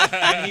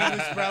 And he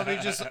was probably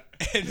just,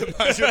 and the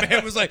Macho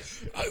Man was like,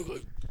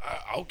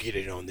 I'll get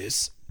in on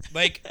this.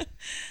 like,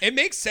 it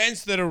makes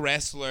sense that a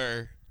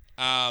wrestler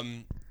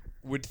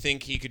would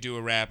think he could do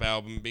a rap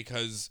album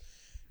because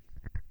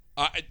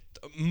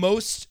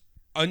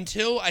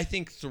until I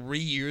think 3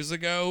 years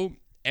ago,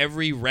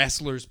 every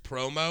wrestler's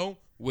promo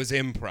was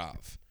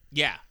improv.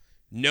 yeah.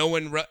 No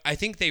one, I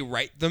think they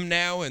write them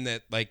now, and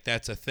that like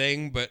that's a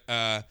thing. But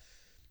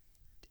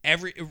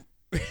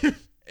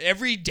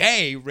every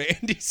day,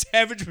 Randy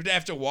Savage would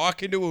have to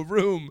walk into a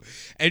room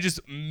and just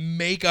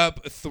make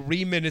up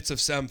 3 minutes of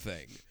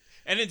something.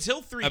 And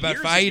until 3 About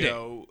years fighting.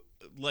 ago,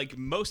 like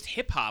most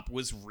hip hop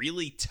was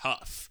really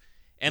tough.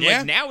 And Yeah.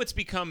 like now it's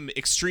become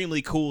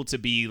extremely cool to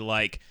be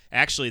like,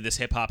 actually this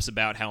hip hop's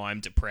about how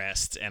I'm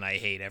depressed and I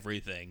hate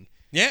everything.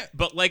 Yeah,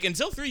 But like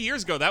until 3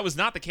 years ago, that was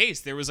not the case.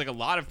 There was like a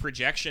lot of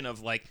projection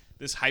of like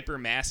this hyper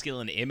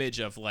masculine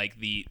image of like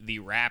the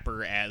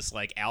rapper as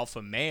like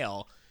alpha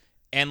male.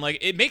 And like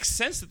it makes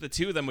sense that the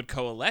two of them would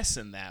coalesce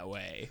in that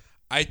way.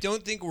 I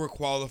don't think we're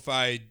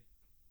qualified.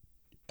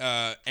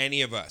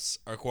 Any of us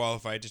are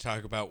qualified to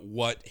talk about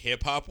what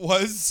hip hop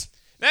was.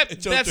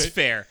 That's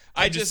fair.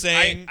 I'm just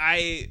saying-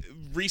 I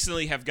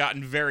recently have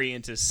gotten very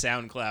into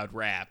SoundCloud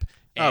rap.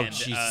 Oh, And,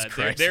 Jesus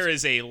Christ. there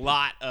is a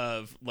lot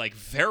of like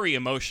very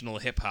emotional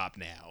hip hop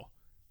now,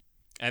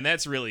 and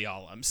that's really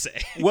all I'm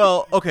saying.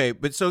 Well, okay,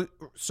 but so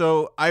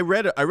I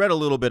read a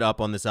little bit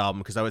up on this album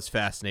because I was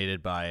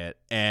fascinated by it,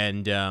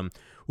 and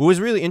what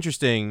was really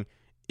interesting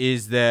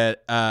is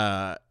that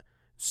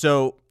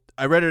so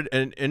I read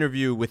an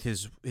interview with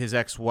his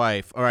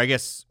ex-wife, or I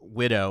guess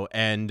widow,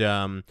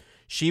 and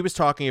she was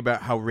talking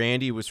about how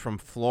Randy was from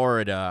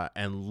Florida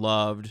and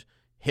loved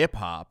hip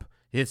hop.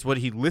 It's what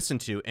he listened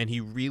to, and he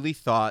really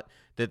thought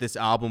that this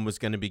album was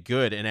going to be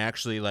good. And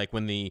actually, like,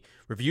 when the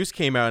reviews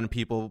came out and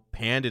people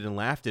panned it and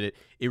laughed at it,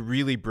 it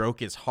really broke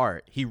his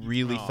heart. He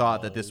really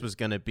thought that this was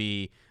going to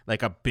be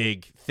like a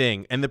big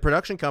thing. And the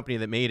production company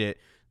that made it,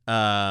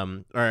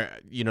 or,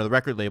 you know, the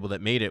record label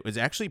that made it, was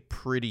actually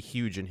pretty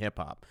huge in hip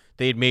hop.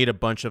 They had made a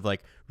bunch of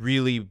like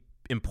really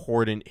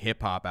important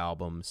hip hop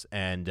albums,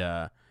 and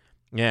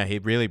yeah, he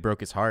really broke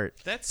his heart.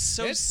 That's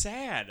so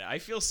sad. I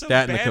feel so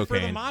That and the bad for the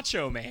cocaine.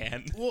 Macho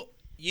Man. Well,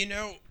 you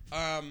know,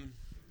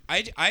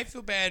 I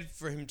feel bad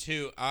for him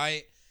too.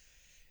 The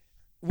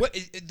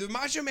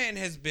Macho Man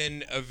has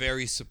been a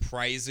very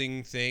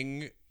surprising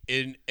thing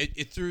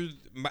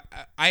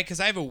because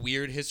I have a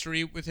weird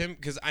history with him,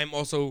 because I'm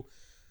also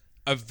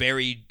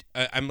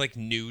I'm like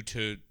new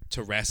to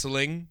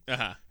wrestling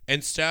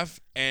and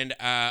stuff, and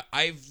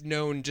I've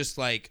known just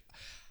like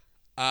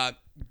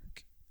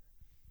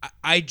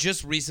I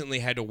just recently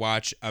had to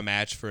watch a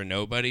Match for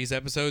Nobody's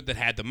episode that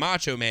had the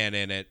Macho Man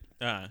in it.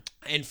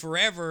 And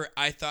forever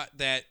I thought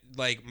that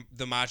like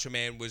the Macho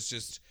Man was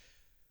just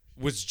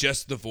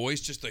the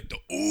voice, just like the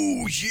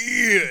oh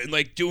yeah, and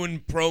like doing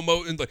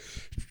promo and like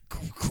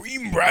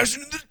cream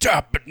rising to the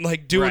top and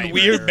like doing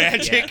weird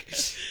magic.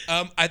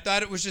 Yeah. I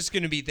thought it was just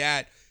going to be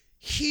that.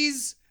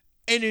 He's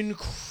an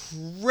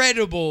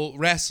incredible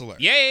wrestler.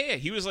 Yeah.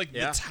 He was like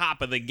the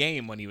top of the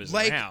game when he was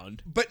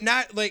around. But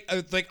not like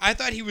I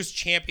thought he was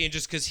champion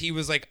just because he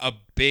was like a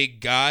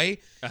big guy.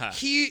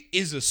 He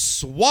is a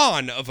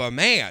swan of a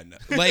man.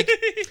 Like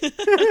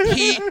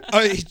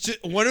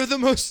one of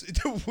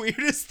the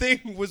weirdest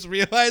thing was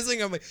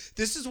realizing, I'm like,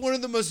 this is one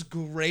of the most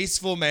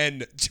graceful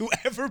men to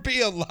ever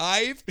be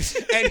alive,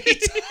 and he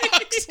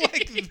talks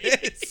like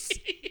this.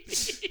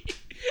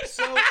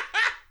 So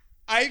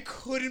I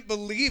couldn't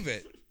believe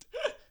it.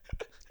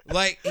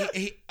 Like,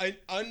 an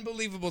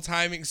unbelievable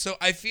timing. So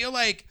I feel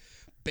like,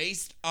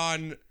 based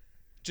on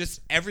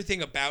just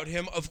everything about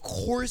him, of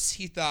course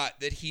he thought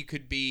that he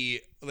could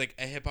be like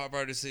a hip hop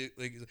artist.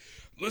 Like,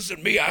 Listen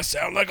to me, I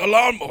sound like a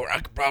lawnmower. I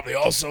could probably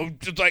also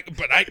just like,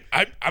 but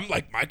I'm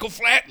like Michael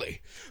Flatley.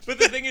 But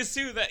the thing is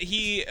too that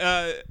he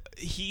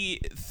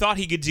thought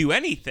he could do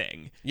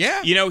anything.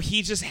 Yeah. You know,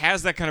 he just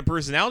has that kind of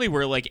personality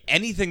where like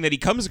anything that he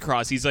comes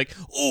across, he's like,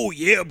 oh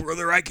yeah,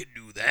 brother, I can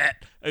do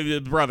that.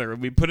 Brother,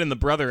 we put in the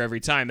brother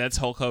every time. That's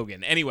Hulk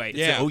Hogan. Anyway,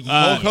 yeah. so,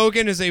 Hulk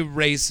Hogan is a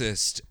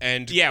racist,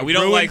 and we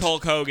don't like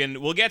Hulk Hogan.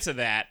 We'll get to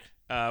that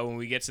when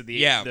we get to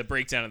the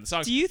breakdown of the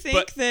song. Do you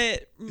think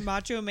that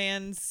Macho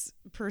Man's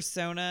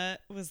persona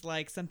was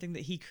like something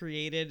that he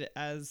created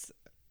as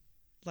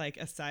like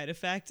a side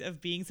effect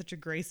of being such a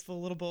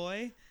graceful little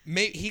boy?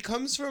 He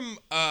comes from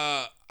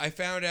I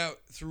found out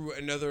through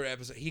another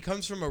episode, he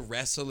comes from a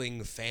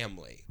wrestling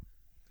family.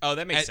 Oh,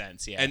 that makes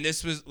sense, yeah. And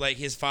this was like,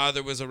 his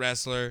father was a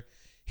wrestler.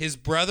 His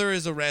brother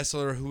is a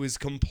wrestler who is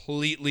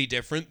completely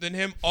different than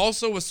him,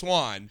 also a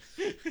swan.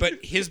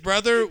 But his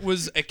brother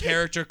was a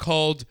character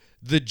called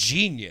the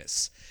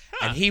Genius.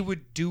 And he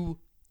would do...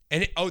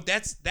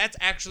 that's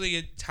actually,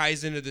 it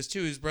ties into this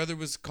too. His brother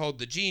was called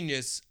the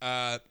Genius.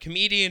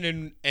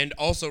 Comedian and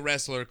also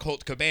wrestler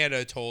Colt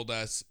Cabana told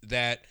us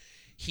that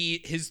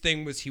his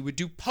thing was he would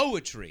do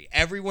poetry.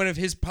 Every one of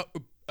his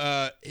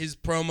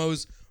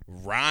promos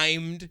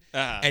rhymed,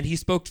 and he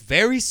spoke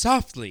very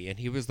softly, and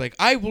he was like,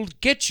 I will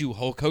get you,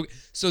 Hulk Hogan.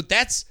 So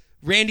that's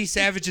Randy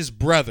Savage's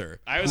brother.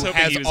 I was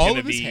hoping he was going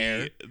to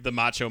be the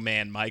Macho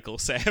Man Michael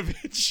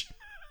Savage.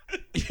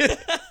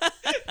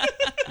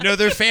 No,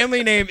 their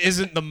family name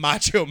isn't the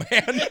Macho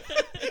Man.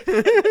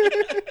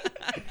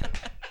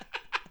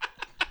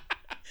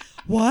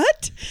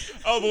 What?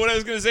 Oh, but what I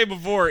was going to say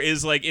before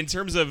is, like, in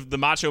terms of the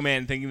Macho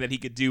Man thinking that he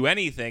could do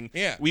anything,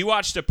 we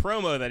watched a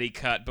promo that he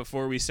cut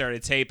before we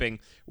started taping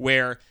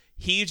where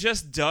he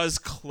just does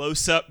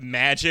close-up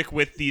magic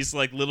with these,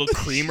 like, little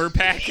creamer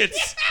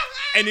packets.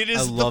 And it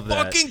is the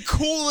fucking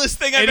coolest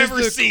thing I've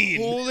ever seen.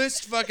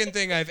 Coolest fucking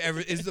thing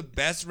is the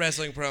best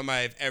wrestling promo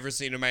I've ever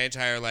seen in my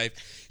entire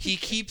life. He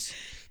keeps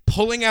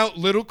pulling out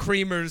little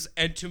creamers,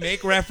 and to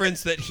make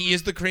reference that he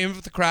is the cream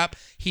of the crop,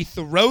 he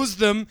throws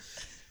them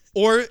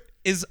or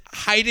is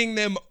hiding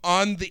them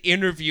on the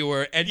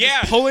interviewer and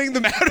just pulling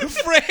them out of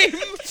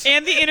frame.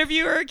 And the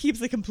interviewer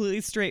keeps a completely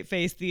straight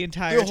face the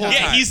entire time.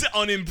 Yeah, he's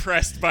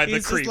unimpressed by the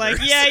creamers. He's like,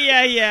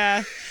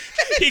 yeah.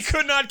 He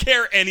could not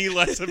care any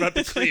less about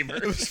the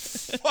creamers. It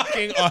was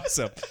fucking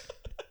awesome.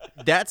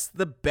 That's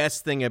the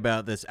best thing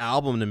about this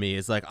album to me,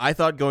 is like, I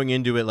thought going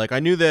into it, like, I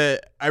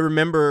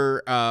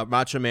remember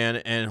Macho Man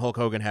and Hulk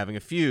Hogan having a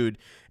feud,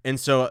 and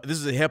so this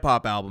is a hip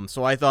hop album,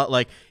 so I thought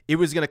like it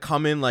was gonna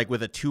come in like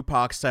with a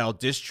Tupac style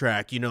diss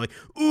track, you know, like,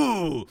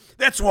 ooh,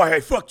 that's why I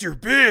fucked your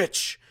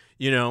bitch,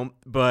 you know,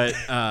 but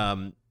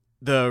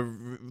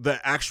the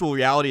actual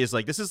reality is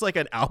like, this is like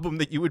an album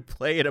that you would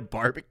play at a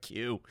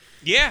barbecue.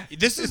 Yeah,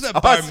 this is a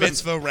bar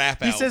mitzvah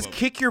rap album. He says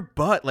kick your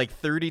butt like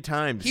 30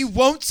 times. He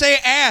won't say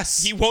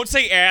ass. He won't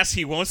say ass.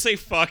 He won't say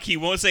fuck. He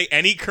won't say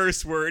any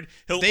curse word.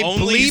 He'll say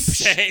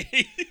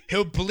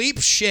he'll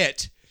bleep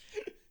shit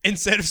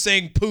instead of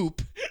saying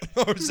poop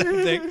or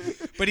something.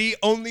 But he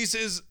only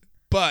says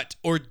butt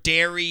or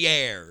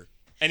derriere.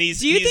 And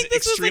he's Do you think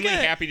this was extremely like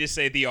a- happy to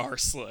say the R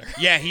slur.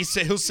 Yeah,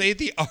 he'll say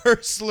the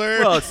R slur.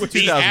 Well, it's The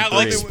 2003.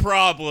 Alex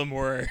problem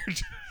word.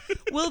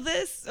 Will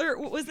this, or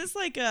was this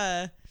like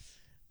a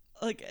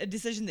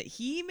decision that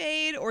he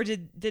made, or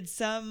did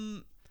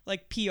some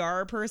like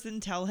PR person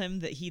tell him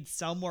that he'd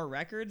sell more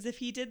records if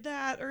he did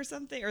that or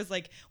something? Or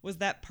was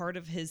that part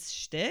of his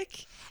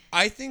shtick?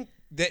 I think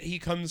that he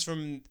comes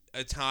from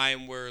a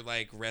time where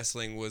like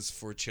wrestling was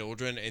for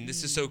children, and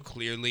this is so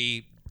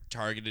clearly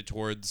targeted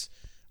towards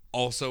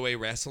also a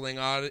wrestling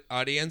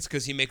audience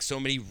because he makes so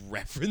many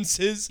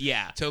references.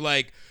 Yeah. To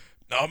like,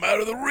 I'm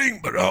out of the ring,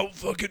 but I'll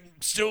fucking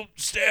still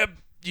stab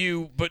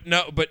you. but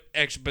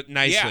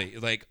nicely.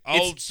 Like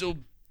I'll It's- still.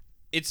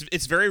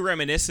 It's very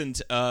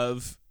reminiscent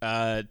of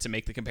to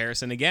make the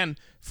comparison again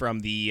from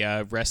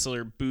the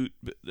wrestler boot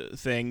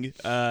thing.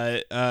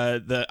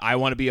 The I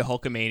want to be a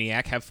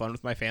Hulkamaniac, have fun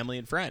with my family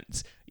and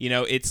friends. You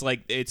know, it's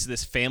like it's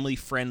this family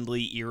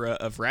friendly era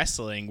of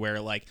wrestling where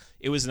like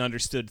it was an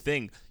understood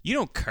thing. You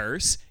don't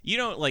curse. You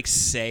don't like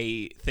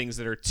say things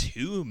that are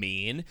too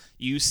mean.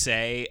 You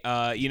say,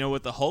 you know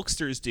what the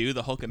Hulksters do,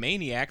 the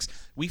Hulkamaniacs.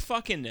 We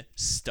fucking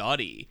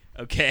study.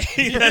 Okay,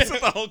 that's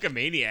what the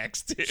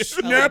Hulkamaniacs do.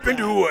 Snap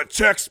into a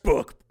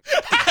textbook.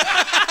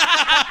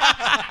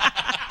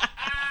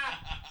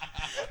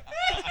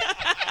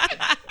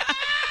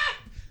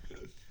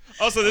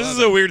 Also, this is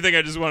a weird thing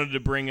I just wanted to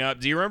bring up.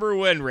 Do you remember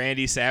when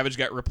Randy Savage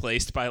got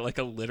replaced by like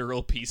a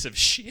literal piece of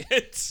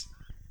shit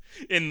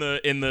in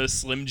the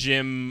Slim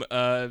Jim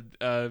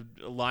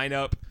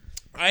lineup?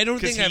 I don't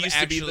 'Cause think he I've used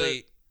to be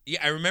actually. Yeah,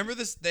 I remember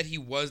this that he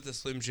was the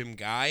Slim Jim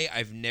guy.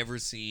 I've never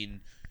seen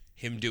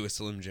him do a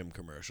Slim Jim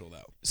commercial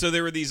though. So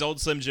there were these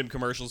old Slim Jim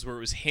commercials where it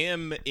was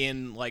him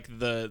in like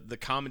the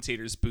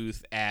commentator's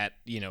booth at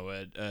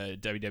a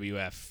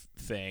WWF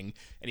thing,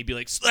 and he'd be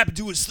like, "Slap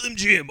into a Slim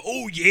Jim,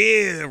 oh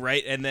yeah,"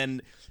 right? And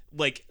then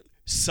like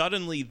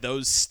suddenly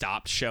those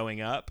stopped showing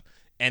up,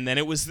 and then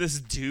it was this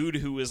dude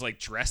who was like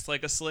dressed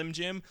like a Slim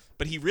Jim,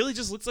 but he really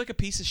just looks like a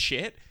piece of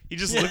shit. He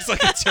just looks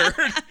like a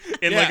turd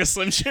in like a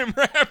Slim Jim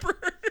wrapper.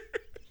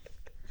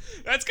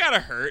 That's gotta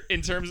hurt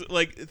in terms of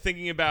like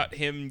thinking about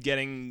him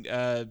getting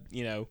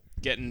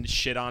getting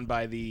shit on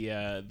by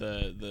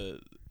the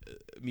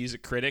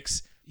music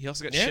critics. He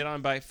also got shit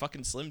on by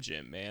fucking Slim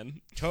Jim, man.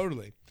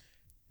 Totally.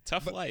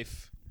 Tough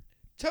life.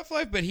 Tough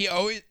life, but he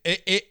always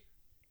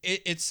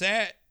it's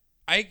sad.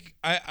 I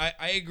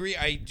agree.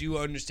 I do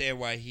understand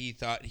why he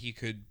thought he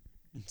could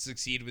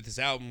succeed with this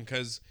album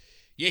because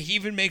he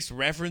even makes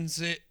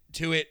reference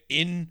to it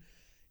in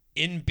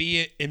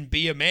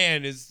Be a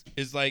Man is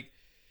like,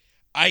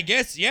 I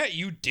guess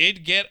you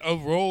did get a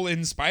role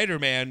in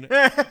Spider-Man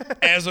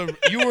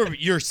you were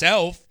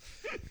yourself,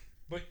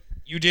 but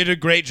you did a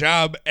great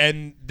job,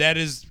 and that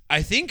is,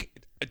 I think,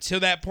 to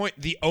that point,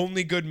 the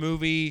only good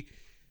movie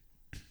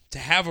to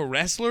have a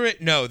wrestler.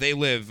 No, They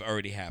Live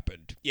already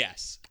happened.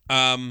 Yes.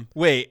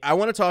 Wait, I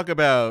want to talk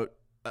about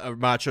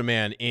Macho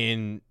Man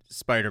in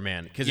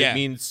Spider-Man because Yeah. it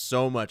means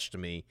so much to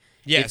me.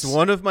 Yes. It's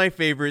one of my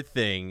favorite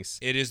things.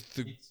 It is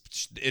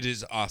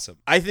awesome.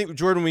 I think,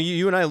 Jordan, when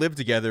you and I lived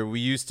together, we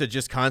used to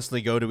just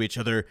constantly go to each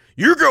other,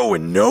 "You're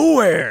going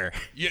nowhere."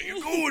 Yeah,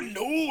 you're going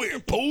nowhere,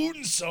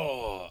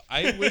 Bonesaw.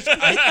 I wish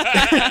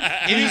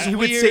He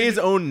would say his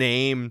own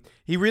name.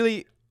 He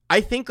really,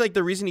 I think, like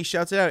the reason he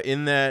shouts it out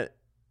in that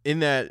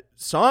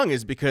song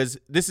is because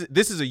this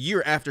is a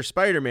year after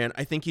Spider-Man.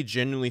 I think he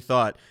genuinely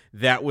thought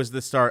that was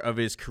the start of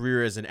his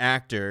career as an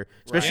actor,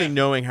 especially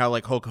knowing how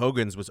like Hulk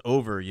Hogan's was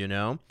over, you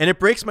know? And it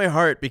breaks my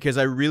heart because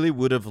I really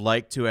would have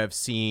liked to have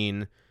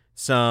seen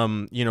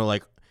some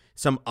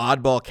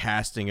oddball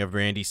casting of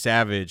Randy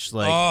Savage.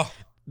 Like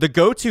the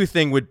go-to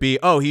thing would be,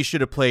 oh, he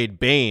should have played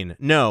Bane.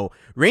 No,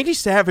 Randy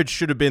Savage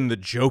should have been the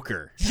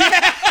Joker.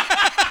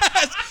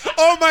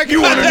 Oh my god!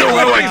 You want to know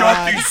how I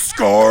got these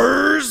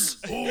scars?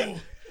 Oh.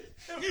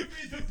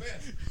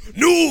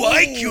 No,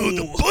 I killed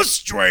the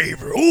bus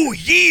driver. Oh,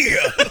 yeah.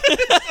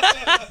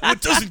 What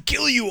doesn't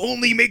kill you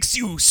only makes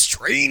you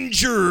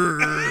stranger.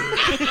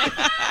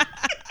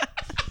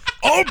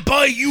 I'll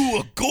buy you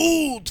a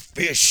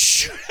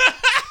goldfish.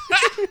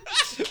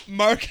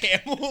 Mark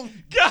Hamill.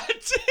 God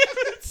damn,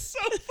 it's so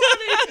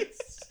funny.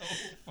 It's so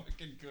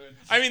fucking good.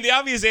 I mean, the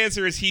obvious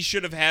answer is he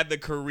should have had the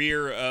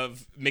career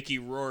of Mickey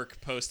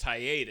Rourke post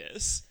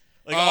hiatus.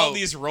 Like all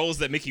these roles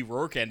that Mickey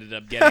Rourke ended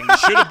up getting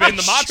should have been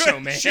the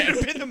Macho Man. Should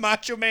have been the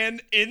Macho Man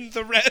in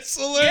The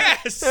Wrestler.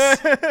 Yes.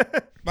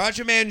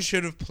 Macho Man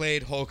should have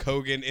played Hulk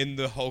Hogan in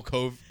the Hulk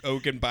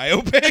Hogan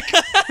biopic.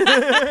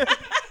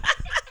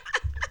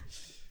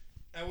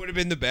 That would have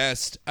been the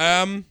best.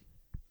 But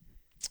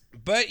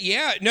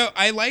yeah, no,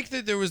 I like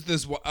that there was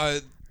this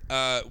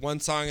one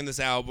song in this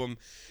album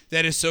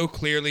that is so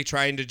clearly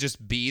trying to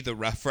just be the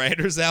Rough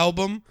Riders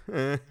album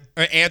or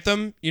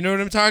anthem. You know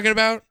what I'm talking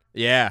about?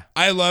 Yeah.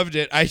 I loved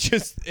it. I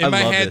just in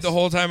my love head this. the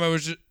whole time I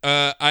was just,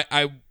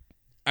 I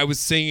was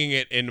singing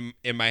it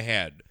in my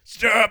head.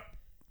 Stop,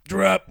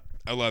 drop,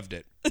 I loved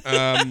it.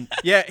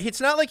 Yeah,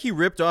 it's not like he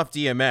ripped off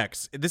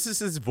DMX. This is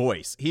his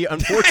voice. He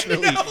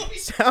unfortunately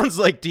sounds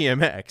like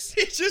DMX.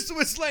 He just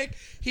was like,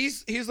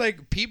 he's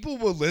like, people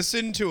will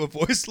listen to a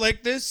voice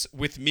like this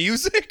with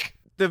music.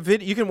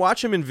 You can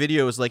watch him in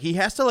videos. Like he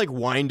has to like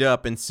wind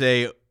up and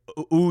say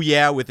 "ooh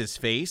yeah" with his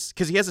face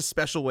because he has a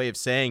special way of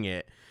saying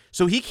it.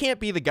 So he can't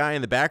be the guy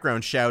in the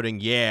background shouting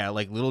 "yeah"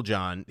 like Little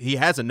John. He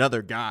has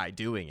another guy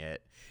doing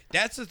it.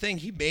 That's the thing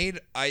he made.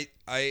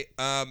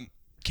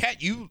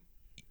 Kat, you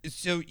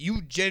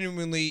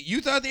genuinely,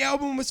 you thought the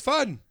album was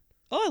fun.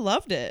 Oh, I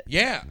loved it.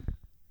 Yeah.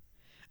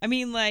 I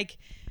mean, like,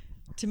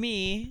 to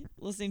me,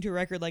 listening to a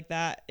record like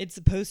that, it's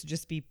supposed to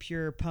just be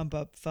pure pump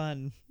up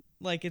fun.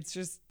 Like, it's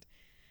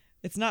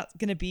not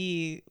going to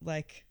be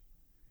like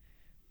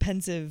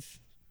pensive,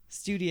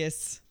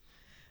 studious,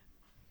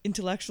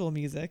 intellectual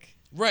music.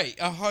 Right.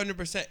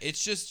 100%.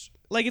 It's just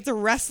like it's a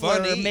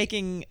wrestler funny.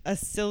 making a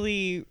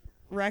silly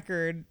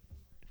record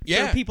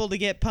Yeah. for people to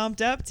get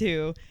pumped up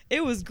to.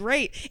 It was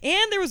great.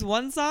 And there was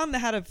one song that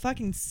had a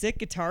fucking sick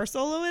guitar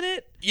solo in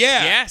it.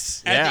 Yeah.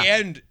 Yes. At the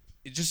end,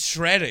 just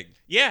shredding.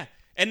 Yeah,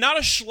 and not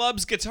a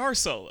schlub's guitar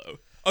solo.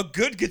 A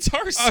good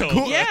guitar solo.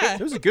 cool- Yeah.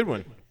 It was a good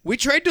one. We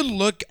tried to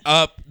look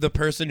up the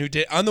person who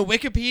did. On the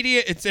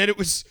Wikipedia, it said it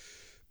was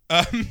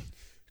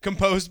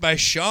composed by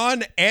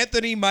Sean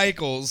Anthony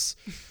Michaels.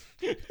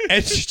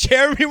 And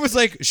Jeremy was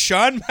like,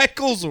 Shawn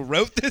Michaels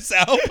wrote this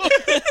album?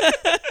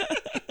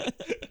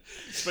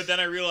 But then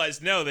I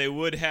realized, no, they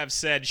would have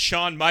said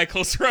Shawn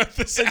Michaels wrote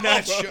this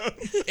album.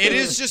 It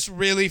is just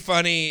really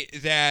funny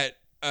that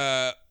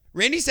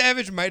Randy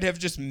Savage might have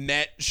just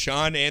met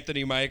Sean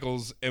Anthony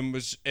Michaels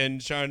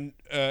and Sean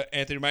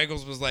Anthony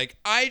Michaels was like,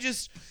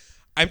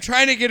 I'm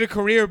trying to get a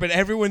career, but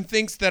everyone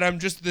thinks that I'm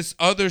just this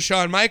other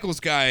Shawn Michaels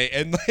guy.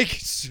 And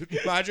like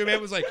Macho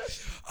Man was like,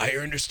 I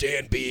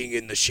understand being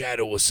in the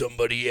shadow of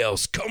somebody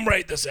else. Come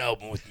write this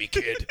album with me,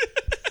 kid.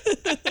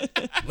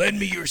 Lend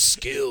me your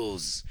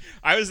skills.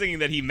 I was thinking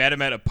that he met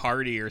him at a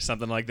party or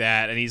something like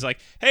that, and he's like,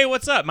 hey,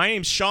 what's up? My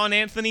name's Sean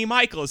Anthony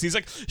Michaels. He's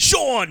like,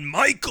 Shawn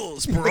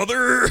Michaels,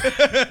 brother.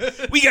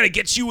 We got to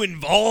get you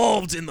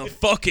involved in the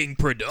fucking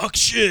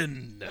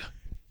production.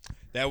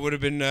 that would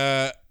have been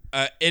it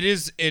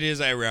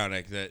is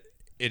ironic that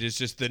it is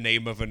just the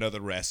name of another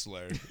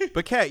wrestler.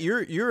 But Kat,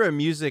 you're a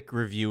music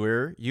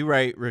reviewer. You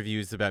write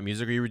reviews about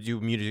music, or you do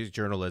music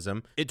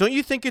journalism. Don't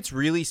you think it's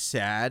really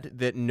sad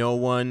that no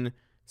one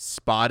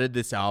spotted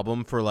this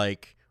album for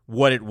like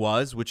what it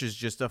was, which is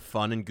just a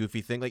fun and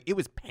goofy thing? Like it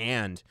was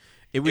panned.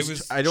 It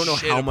was I don't know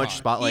shit how much upon.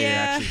 spotlight it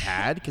actually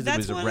had because it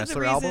was a wrestler That's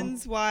one of the album.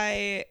 reasons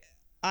why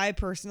I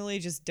personally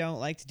just don't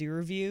like to do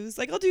reviews.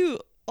 Like I'll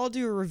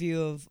do a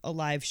review of a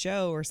live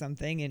show or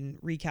something and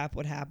recap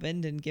what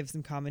happened and give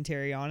some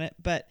commentary on it.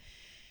 But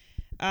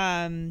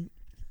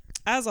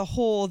as a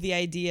whole, the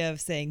idea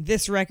of saying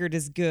this record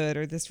is good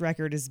or this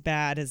record is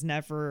bad has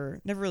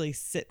never really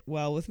sit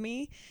well with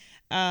me.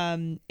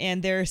 And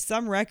there are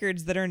some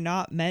records that are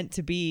not meant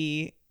to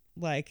be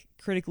like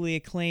critically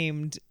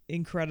acclaimed,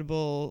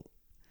 incredible,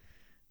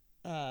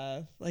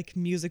 like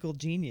musical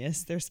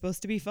genius. They're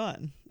supposed to be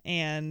fun.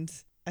 And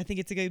I think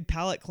it's a good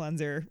palate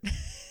cleanser.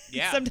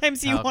 yeah,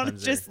 Sometimes you Palate want to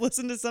cleanser. just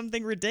listen to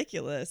something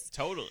ridiculous.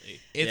 totally.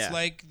 It's Yeah.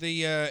 like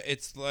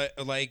it's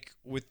like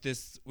with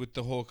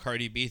the whole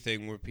Cardi B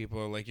thing where people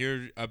are like,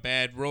 you're a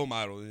bad role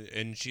model,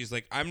 and she's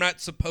like, I'm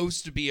not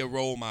supposed to be a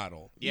role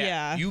model.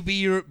 Yeah. You be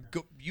your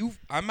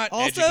I'm not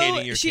Also,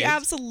 educating your she kids.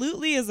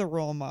 absolutely is a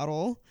role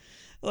model.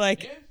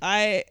 Like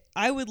I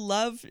would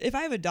love, if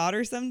I have a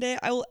daughter someday,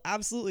 I will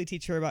absolutely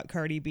teach her about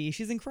Cardi B.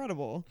 She's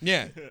incredible.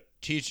 Yeah.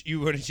 You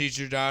want to teach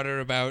your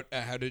daughter about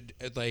how to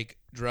like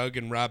drug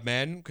and rob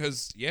men?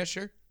 Because yeah,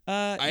 sure.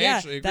 I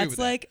actually agree that's with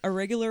that. like a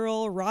regular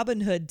old Robin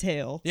Hood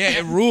tale. Yeah,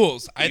 it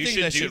rules. I You think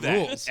should that do shit that.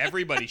 rules.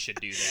 Everybody should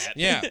do that.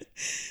 Yeah.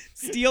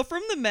 Steal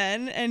from the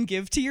men and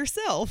give to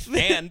yourself.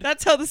 And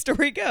that's how the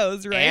story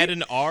goes, right? Add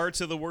an R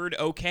to the word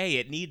okay.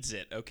 It needs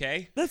it,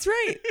 okay? That's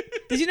right.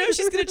 Did you know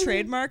she's going to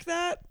trademark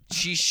that?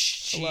 She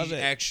love it.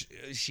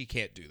 actually she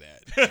can't do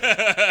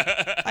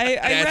that. I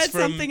That's read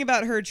from- something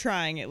about her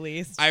trying at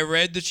least. I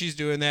read that she's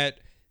doing that.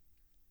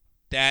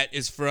 That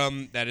is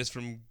from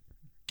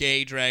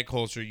gay drag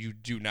culture. You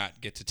do not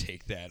get to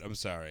take that. I'm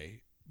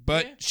sorry,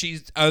 but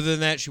she's other than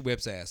that, she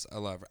whips ass. I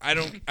love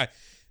her.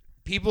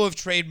 People have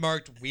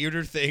trademarked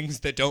weirder things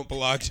that don't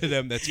belong to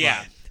them. That's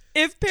Yeah. fine.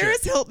 If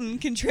Paris Hilton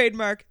can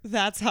trademark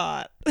 "That's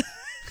hot," then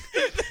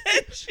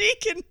she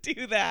can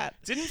do that.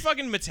 Didn't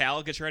fucking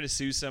Metallica try to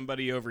sue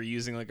somebody over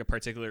using like a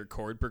particular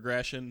chord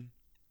progression?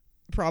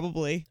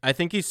 Probably. I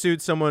think he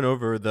sued someone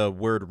over the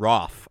word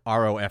 "roff,"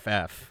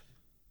 R-O-F-F.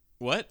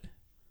 What?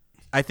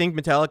 I think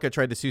Metallica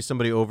tried to sue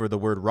somebody over the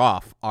word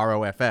 "roff,"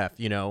 R-O-F-F.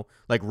 You know,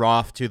 like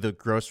Roff to the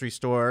grocery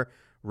store,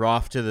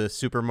 Roff to the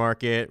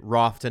supermarket,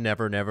 Roff to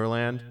Never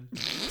Neverland.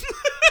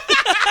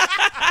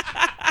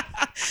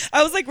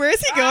 I was like, where is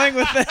he going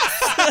with this?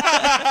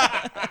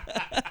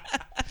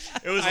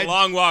 It was a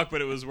long walk,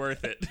 but it was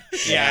worth it.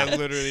 Yeah, I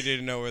literally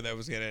didn't know where that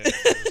was gonna end. It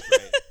was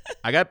great.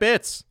 I got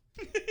bits.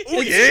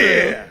 Oh,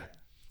 yeah.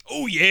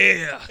 Oh,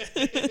 yeah.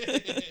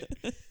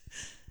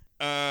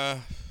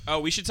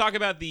 we should talk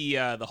about the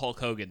Hulk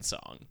Hogan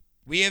song.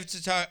 We have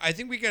to talk. I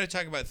think we got to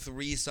talk about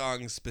 3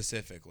 songs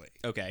specifically.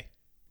 Okay.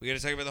 We got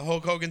to talk about the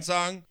Hulk Hogan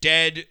song,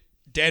 Dead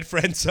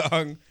Friend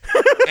song,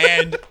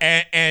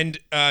 and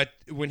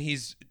when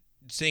he's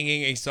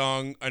singing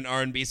an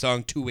R&B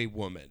song to a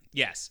woman.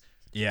 Yes.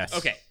 Yes.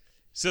 Okay.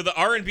 So the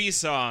R&B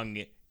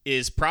song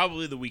is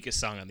probably the weakest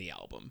song on the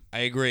album. I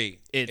agree.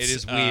 It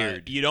is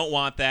weird. You don't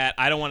want that.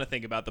 I don't want to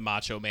think about the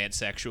Macho Man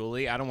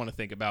sexually. I don't want to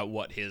think about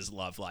what his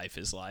love life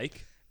is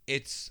like.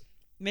 It's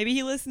Maybe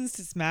he listens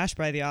to Smash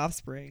by The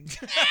Offspring.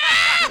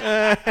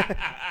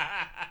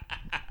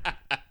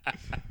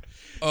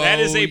 That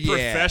is a yeah.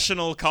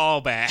 professional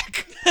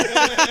callback.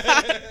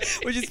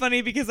 Which is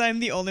funny because I'm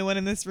the only one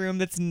in this room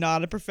that's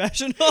not a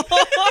professional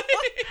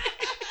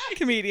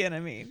comedian, I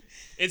mean.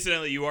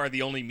 Incidentally, you are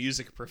the only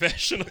music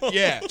professional.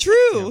 Yeah.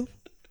 True.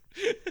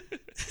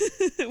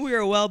 We're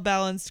a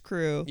well-balanced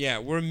crew. Yeah,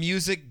 we're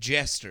music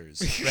jesters.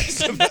 The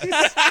rest of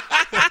us.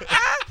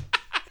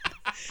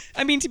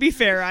 I mean, to be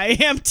fair, I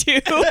am too.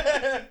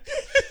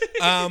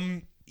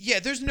 Yeah,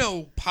 there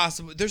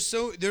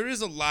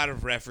is a lot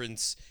of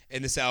reference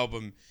in this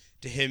album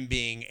to him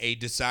being a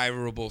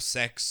desirable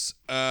sex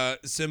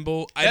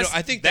symbol.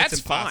 I think that's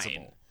impossible.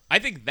 fine. I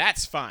think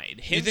that's fine.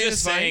 Him think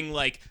just that's saying fine?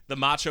 like the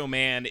Macho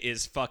Man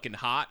is fucking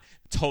hot,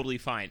 totally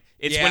fine.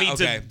 It's Yeah, when he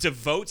okay.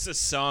 devotes a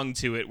song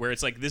to it where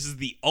it's like this is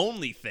the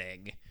only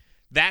thing.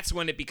 That's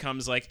when it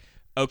becomes like,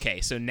 okay,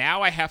 so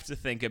now I have to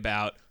think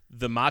about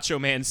the Macho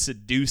Man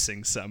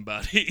seducing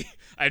somebody.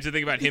 I have to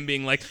think about him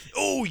being like,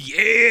 "Oh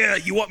yeah,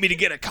 you want me to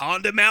get a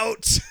condom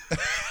out?"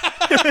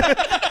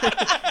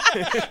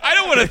 I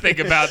don't want to think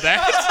about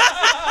that.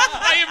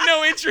 I have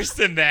no interest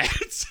in that.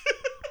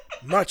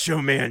 Macho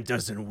Man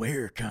doesn't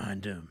wear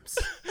condoms.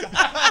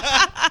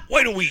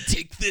 Why don't we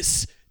take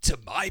this to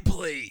my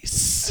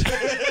place?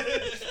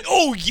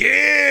 Oh,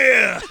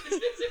 yeah!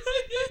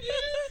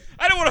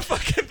 I don't want to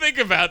fucking think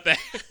about that.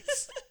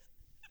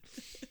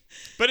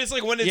 But it's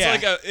like when it's Yeah.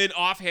 like an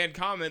offhand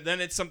comment, then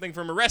it's something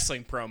from a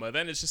wrestling promo.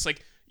 Then it's just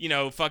like,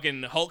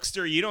 fucking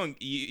Hulkster,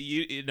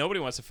 you nobody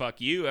wants to fuck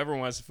you.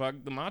 Everyone wants to fuck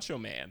the Macho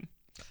Man.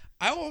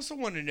 I also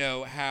want to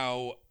know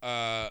how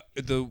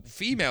the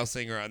female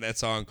singer on that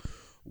song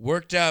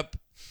worked up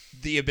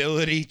the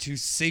ability to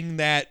sing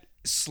that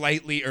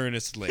slightly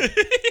earnestly.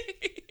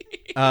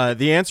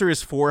 The answer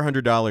is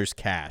 $400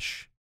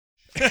 cash.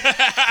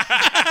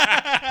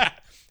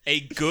 A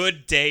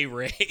good day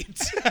rate.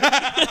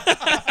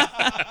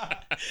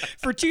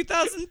 For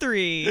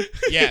 2003.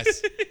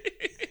 Yes.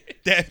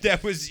 That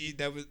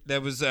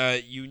was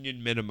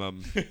union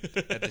minimum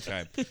at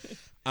the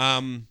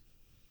time.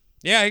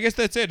 Yeah, I guess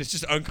that's it. It's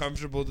just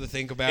uncomfortable to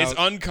think about. It's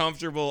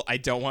uncomfortable. I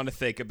don't want to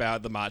think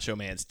about the Macho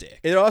Man's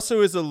dick. It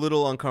also is a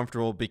little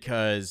uncomfortable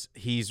because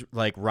he's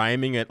like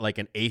rhyming at like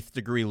an 8th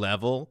degree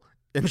level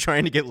and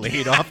trying to get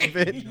laid off of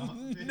it.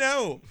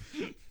 No.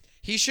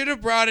 He should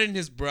have brought in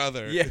his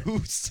brother. Yeah.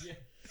 Who's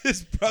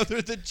his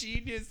brother, the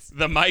genius.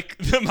 The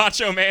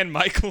Macho Man,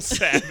 Michael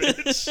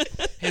Savage.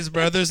 His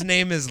brother's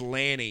name is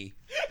Lanny.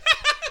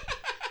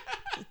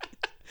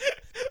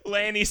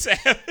 Lanny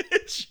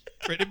Savage.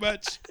 Pretty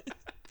much.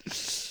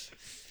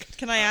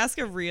 Can I ask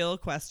a real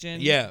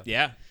question? Yeah.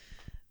 Yeah.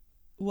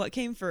 What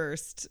came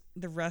first,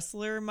 the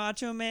wrestler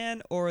Macho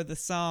Man or the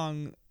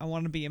song I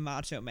Want to Be a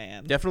Macho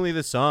Man? Definitely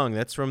the song.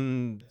 That's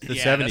from the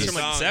Yeah, 70s. that's from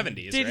like Song. the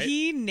 70s, Did right?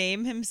 he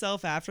name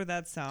himself after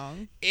that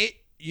song?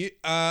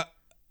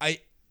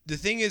 The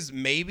thing is,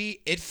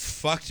 maybe it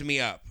fucked me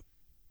up.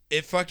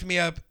 It fucked me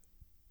up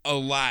a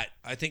lot.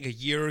 I think a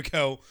year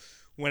ago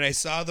when I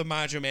saw the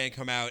Macho Man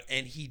come out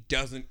and he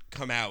doesn't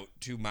come out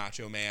to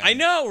Macho Man. I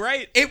know,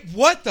 right?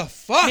 What the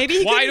fuck? Maybe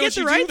he Why couldn't don't get the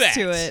you do rights that?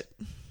 to it.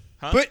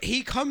 But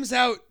he comes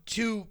out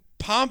to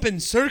Pomp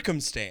and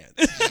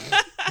Circumstance.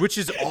 Which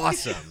is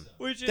awesome.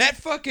 Which is, That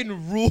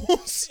fucking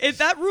rules.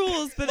 that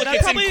rules, but that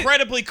It's probably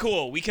incredibly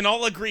cool. We can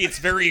all agree it's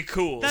very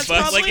cool. that's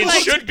but probably like it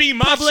like should be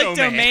Macho public Man.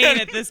 domain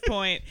at this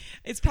point.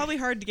 It's probably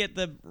hard to get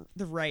the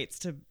rights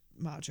to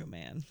Macho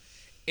Man.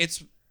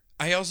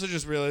 I also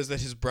just realized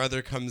that his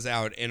brother comes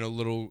out in a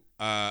little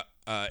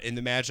in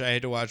the match I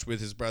had to watch with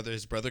his brother.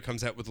 His brother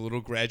comes out with a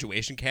little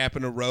graduation cap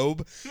and a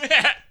robe.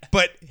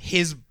 But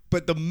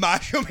the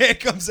Macho Man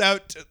comes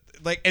out to,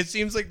 like, it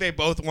seems like they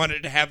both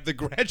wanted to have the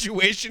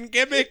graduation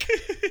gimmick.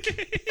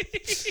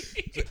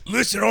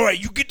 Listen, all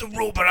right, you get the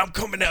role, but I'm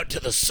coming out to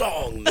the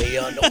song,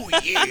 man. Oh,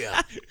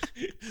 yeah.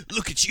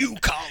 Look at you,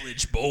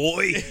 college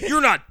boy. You're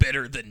not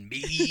better than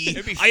me.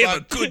 I have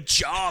a good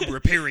job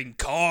repairing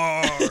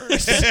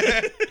cars.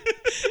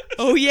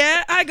 Oh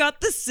yeah, I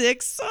got the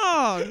 6th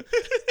song.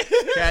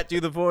 Cat, do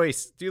the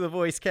voice. Do the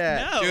voice,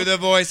 Cat. No. Do the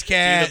voice, Do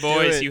cat. the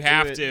boys, it, you do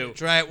have it. to.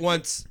 Try it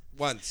once.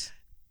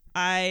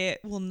 I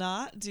will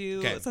not do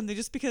Okay. something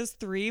just because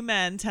 3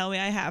 men tell me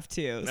I have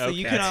to. So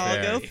you Okay, can all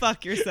that's go fair.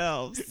 fuck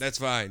yourselves. That's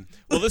fine.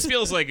 Well, this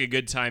feels like a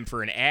good time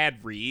for an ad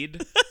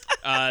read.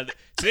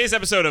 Today's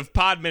episode of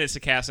Pod Minutes to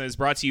Cast is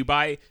brought to you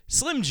by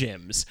Slim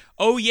Jims.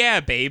 Oh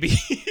yeah, baby.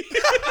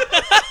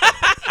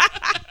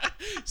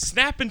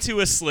 Snap into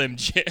a Slim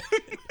Jim.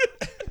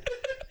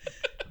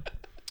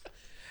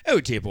 Oh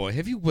dear boy,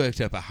 have you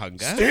worked up a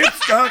hunger?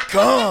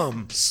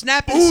 Stamps.com.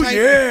 Snap Oh inside.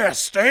 yeah,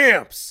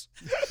 stamps.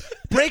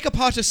 Break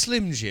apart a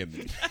Slim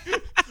Jim.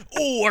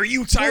 Oh, are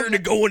you tired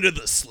of going to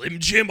the Slim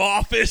Jim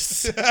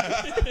office?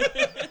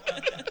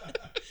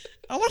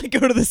 I want to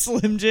go to the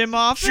Slim Jim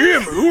office.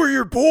 Jim, who are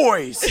your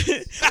boys?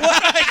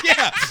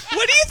 Yeah.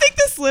 What do you think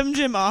the Slim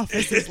Jim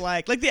office is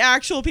like? Like the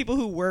actual people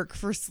who work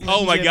for Slim Jim.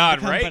 Oh my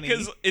God, the right? company.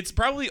 Because it's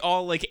probably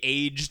all like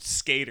aged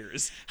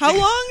skaters. How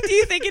long do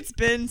you think it's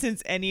been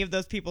since any of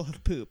those people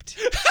have pooped?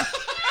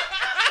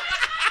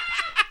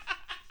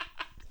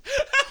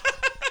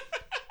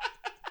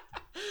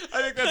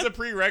 I think that's a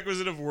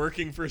prerequisite of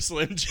working for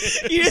Slim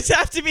Jim. You just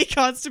have to be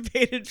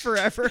constipated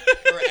forever.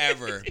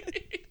 Forever.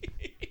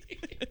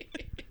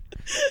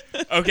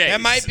 Okay, That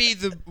might be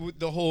the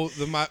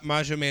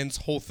Macho Man's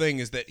whole thing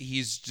is that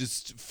he's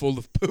just full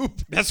of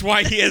poop. That's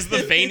why he has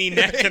the veiny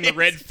neck and the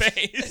red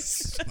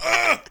face.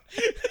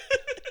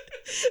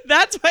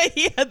 That's why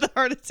he had the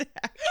heart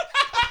attack.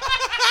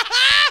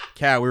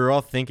 Cat, we were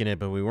all thinking it,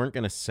 but we weren't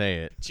gonna say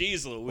it.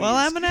 Jeez Louise. Well,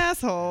 I'm an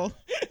asshole.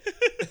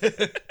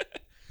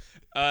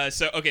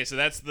 So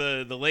that's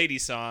the lady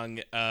song.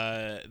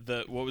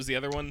 What was the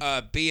other one?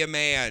 Be a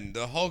Man,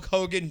 the Hulk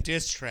Hogan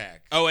diss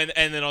track. Oh, and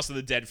then also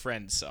the Dead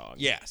Friends song.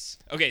 Yes.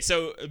 Okay,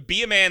 so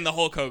Be a Man, the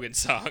Hulk Hogan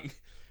song.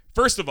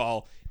 First of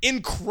all,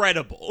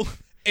 incredible.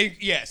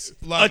 Yes,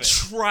 love it.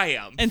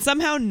 Triumph. And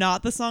somehow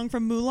not the song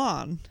from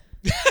Mulan.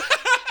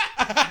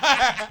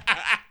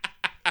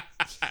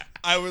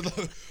 I would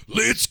love.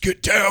 Let's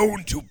get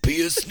down to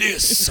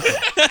business.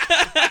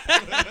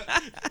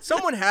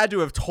 Someone had to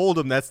have told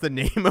him that's the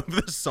name of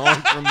the song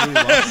from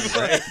Mulan,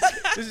 right?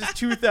 This is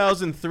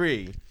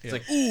 2003. It's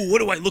like, Ooh, what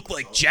do I look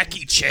like,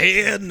 Jackie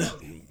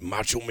Chan?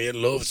 Macho Man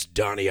loves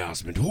Donny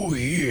Osmond. Ooh,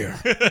 yeah.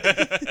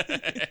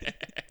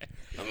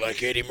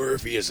 Unlike Eddie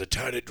Murphy as a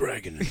tiny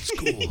dragon in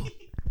school.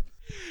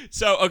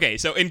 So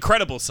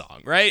incredible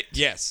song, right?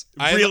 Yes,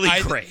 Really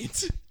I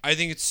great. I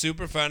think it's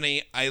super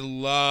funny. I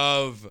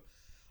love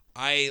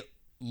a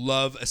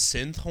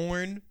synth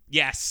horn.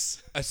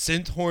 Yes. A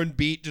synth horn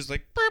beat, just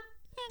like.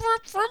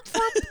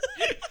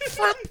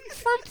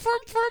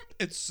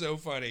 It's so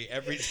funny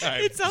every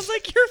time. It sounds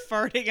like you're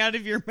farting out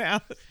of your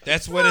mouth.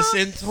 That's what a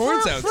synth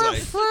horn sounds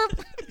like.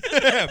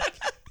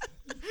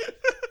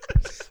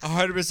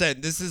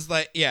 100%. This is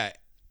like, yeah.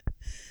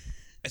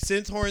 A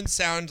synth horn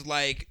sound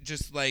like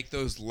just like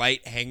those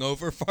light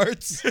hangover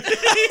farts.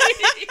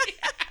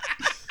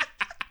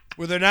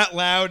 Where they're not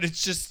loud,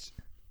 it's just,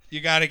 you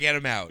gotta get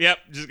them out. Yep,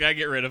 just gotta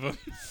get rid of them.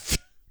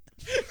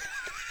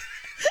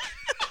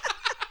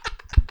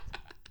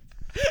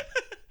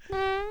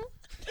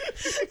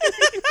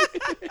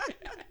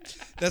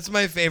 That's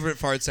my favorite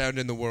fart sound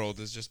in the world,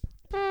 is just.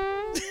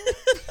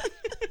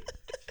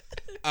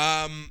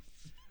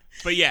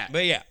 But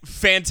yeah,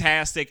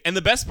 fantastic. And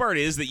the best part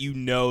is that you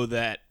know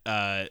that,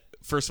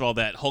 first of all,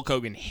 that Hulk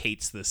Hogan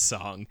hates this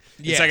song.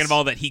 And Yes. second of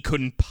all, that he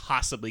couldn't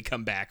possibly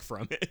come back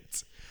from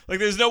it. Like,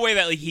 there's no way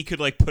that like he could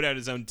like put out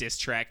his own diss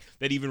track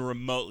that even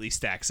remotely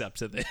stacks up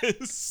to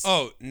this.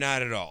 Oh,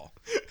 not at all.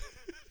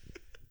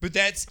 But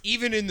that's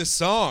even in the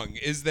song,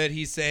 is that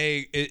he's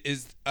saying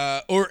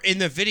or in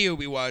the video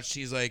we watched,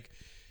 he's like,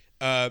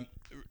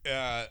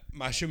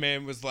 Macho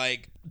Man was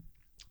like,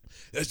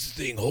 That's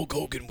the thing. Hulk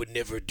Hogan would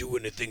never do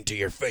anything to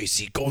your face.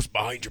 He goes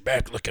behind your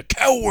back like a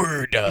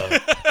coward.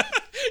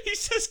 He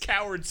says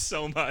coward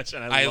so much,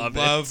 and I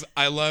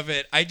love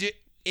it.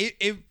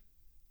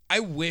 I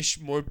wish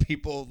more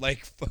people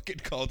like fucking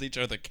called each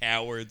other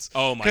cowards.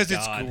 Oh my god, because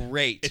it's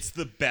great. It's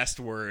the best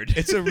word.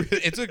 It's a Bring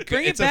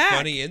it it's a back.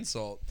 funny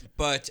insult.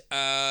 But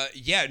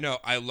yeah, no,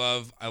 I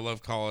love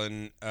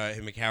calling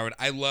him a coward.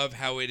 I love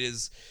how it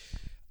is.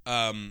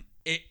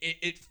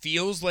 It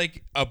feels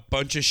like a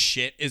bunch of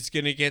shit is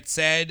gonna get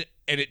said,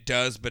 and it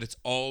does, but it's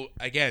all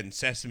again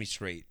Sesame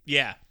Street.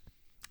 Yeah.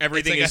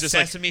 Everything It's like is a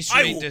just Sesame like,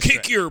 Street I will diss kick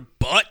track. your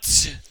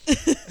butt,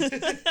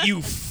 you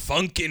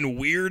funkin'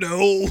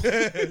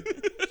 weirdo.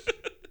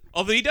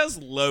 Although he does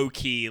low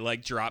key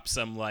like drop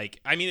some like,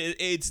 I mean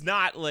it's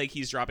not like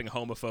he's dropping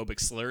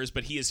homophobic slurs,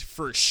 but he is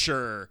for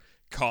sure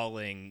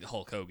calling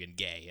Hulk Hogan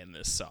gay in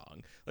this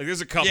song. Like there's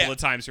a couple of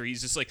times where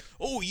he's just like,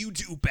 "Oh, you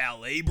do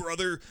ballet,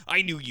 brother?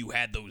 I knew you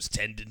had those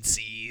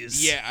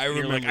tendencies." Yeah, I And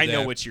you're remember like, I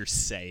know that. what you're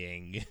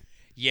saying.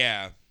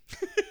 Yeah,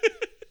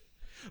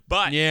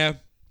 But yeah.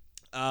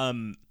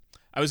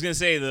 I was gonna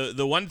say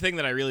the one thing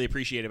that I really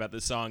appreciate about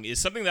this song is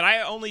something that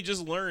I only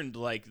just learned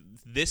like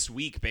this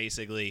week,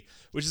 basically,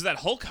 which is that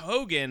Hulk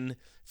Hogan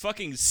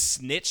fucking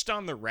snitched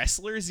on the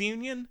wrestlers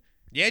union.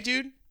 Yeah,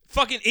 dude.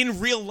 Fucking in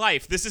real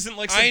life. This isn't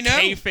like some I know.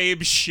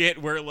 kayfabe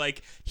shit where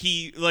like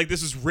he like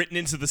this was written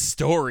into the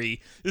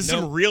story. This is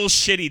some real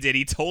shit he did.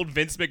 He told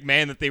Vince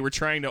McMahon that they were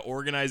trying to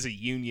organize a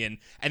union,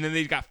 and then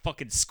they got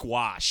fucking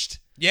squashed.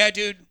 Yeah,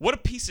 dude. What a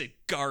piece of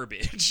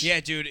garbage.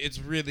 Yeah, dude. It's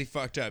really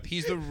fucked up.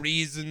 He's the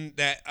reason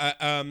that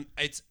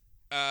it's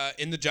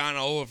in the John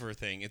Oliver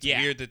thing. It's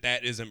weird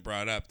that isn't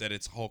brought up. That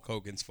it's Hulk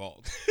Hogan's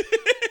fault.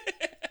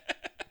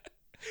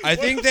 I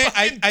think that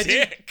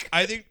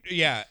I think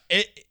yeah.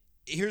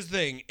 here's the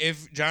thing.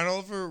 If John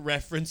Oliver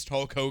referenced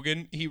Hulk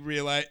Hogan, he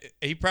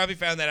probably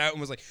found that out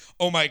and was like,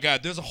 oh my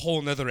God, there's a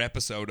whole nother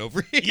episode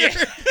over here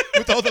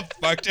with all the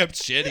fucked up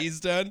shit he's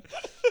done.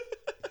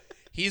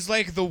 He's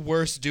like the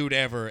worst dude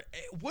ever.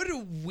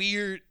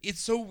 It's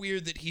so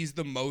weird that he's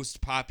the most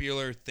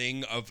popular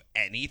thing of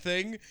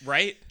anything.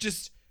 Right?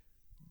 Just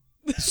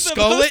The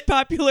skull most it.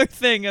 popular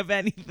thing of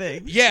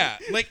anything. Yeah,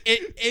 like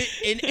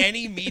in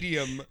any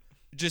medium,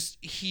 just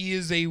he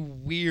is a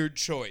weird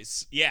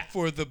choice. Yeah.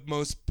 For the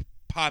most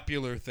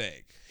popular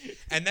thing.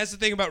 And that's the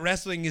thing about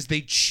wrestling is they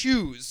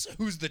choose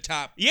who's the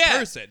top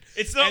person.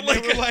 It's not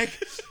and like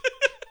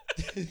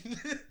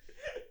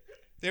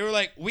they were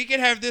like, we could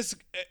have this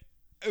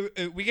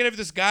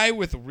guy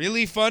with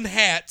really fun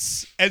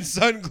hats and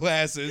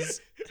sunglasses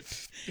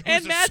And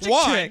who's a magic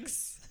swan.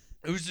 tricks.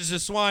 It was just a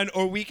swan,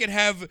 or we could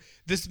have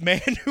this man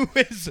who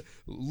is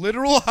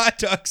literal hot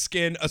dog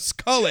skin, a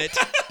skullet.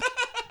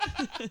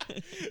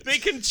 they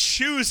can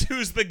choose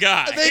who's the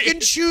guy. They can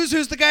choose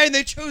who's the guy, and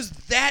they chose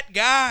that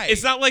guy.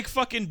 It's not like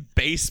fucking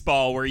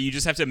baseball where you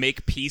just have to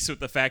make peace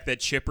with the fact that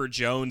Chipper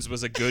Jones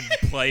was a good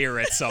player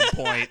at some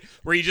point,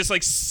 where he just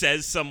like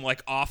says some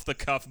like off the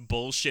cuff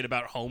bullshit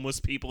about homeless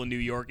people in New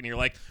York, and you're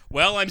like,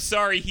 well, I'm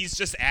sorry, he's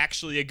just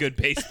actually a good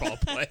baseball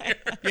player.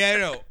 Yeah, I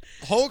know.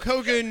 Hulk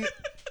Hogan,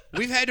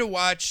 we've had to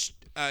watch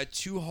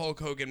 2 Hulk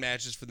Hogan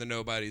matches for the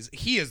Nobodies.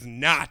 He is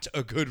not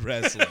a good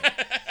wrestler.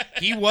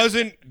 He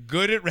wasn't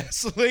good at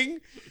wrestling.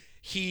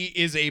 He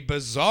is a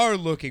bizarre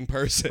looking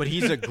person. But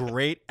he's a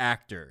great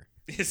actor.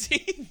 Is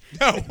he?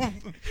 No.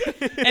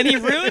 And he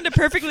ruined a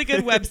perfectly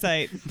good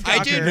website.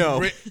 I did.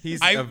 No,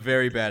 he's a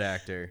very bad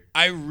actor.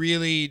 I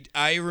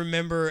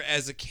remember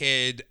as a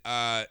kid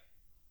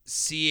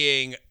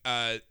seeing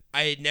I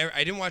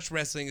didn't watch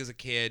wrestling as a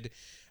kid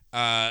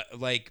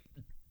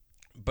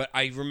but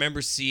I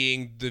remember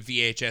seeing the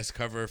VHS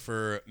cover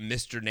for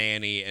Mr.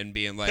 Nanny and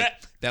being like,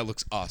 that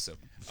looks awesome.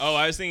 Oh,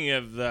 I was thinking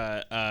of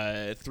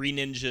the Three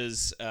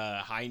Ninjas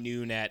High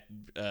Noon at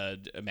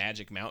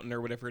Magic Mountain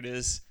or whatever it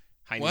is.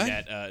 High What?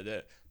 Noon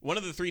at one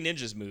of the Three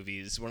Ninjas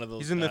movies. One of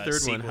those. He's in the third one,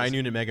 sequels. High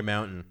Noon at Mega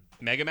Mountain.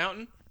 Mega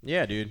Mountain.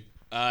 Yeah, dude.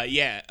 I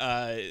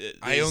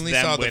only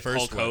saw the first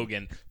Hulk one.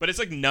 Hogan, but it's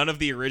like none of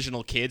the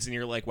original kids, and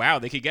you're like, wow,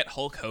 they could get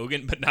Hulk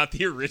Hogan, but not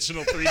the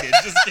original Three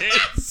Ninjas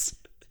kids.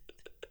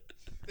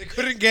 They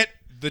couldn't get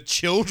the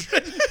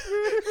children.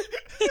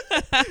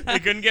 They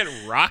couldn't get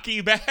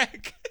Rocky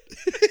back.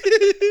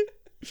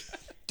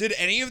 Did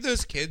any of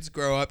those kids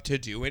grow up to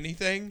do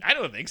anything? I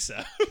don't think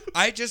so.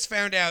 I just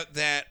found out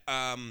that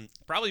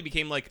Probably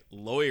became like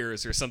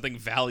lawyers or something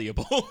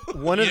valuable.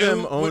 One of You know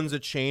them what- owns a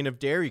chain of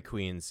Dairy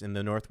Queens in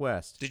the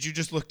Northwest. did you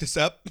just look this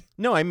up?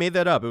 No, I made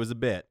that up. It was a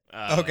bit.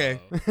 Okay.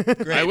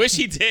 Great. I wish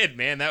he did,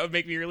 man. That would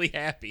make me really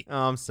happy.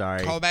 Oh, I'm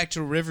sorry. Call back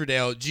to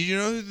Riverdale. Did you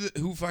know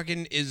who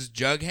fucking is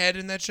Jughead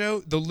in that show?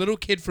 The little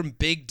kid from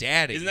Big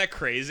Daddy. Isn't that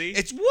crazy?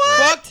 It's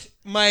fucked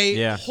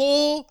my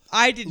whole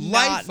I did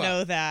life not up.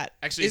 know that.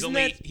 Actually, Isn't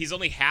he's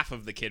only half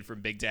of the kid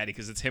from Big Daddy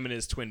because it's him and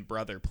his twin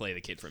brother play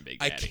the kid from Big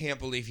I Daddy. can't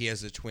believe he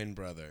has a twin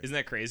brother. Isn't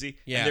that crazy?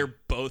 Yeah. And they're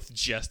both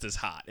just as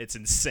hot. It's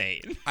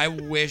insane.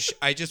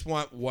 I just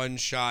want one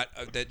shot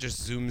that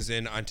just zooms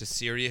in onto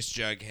serious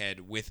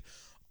Jughead with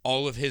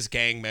all of his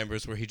gang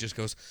members where he just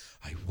goes,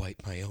 I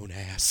wipe my own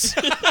ass.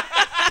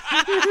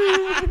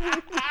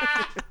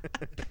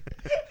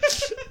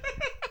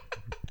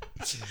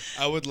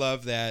 I would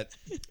love that.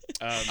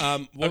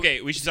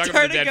 Okay, we should talk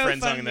Start about the a Dead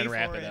Friend song and GoFundMe then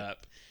wrap for it it.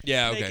 up.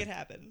 Yeah, Make okay. it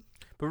happen.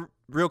 But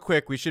real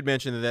quick, we should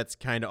mention that that's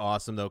kind of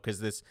awesome, though, because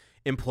this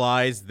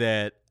implies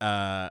that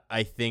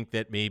I think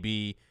that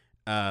maybe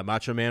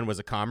Macho Man was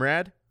a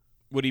comrade.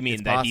 What do you mean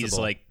It's that he's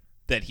possible. like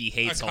that he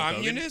hates A Hulk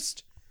Hogan?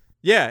 communist?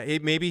 Yeah,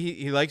 maybe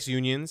he likes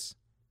unions.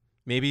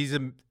 Maybe he's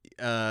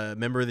a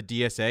member of the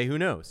DSA. Who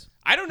knows?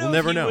 I don't know We'll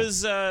if never he know.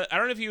 was. I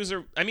don't know if he was.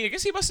 I mean, I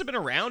guess he must have been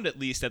around at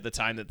least at the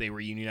time that they were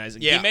unionizing.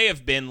 Yeah. He may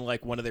have been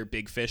like one of their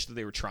big fish that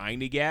they were trying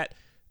to get.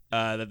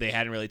 That they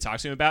hadn't really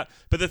talked to him about.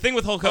 But the thing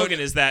with Hulk Hogan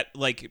is that,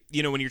 like,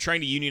 you know, when you're trying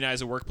to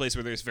unionize a workplace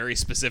where there's very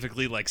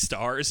specifically, like,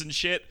 stars and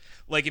shit,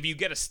 like, if you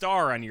get a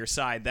star on your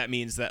side, that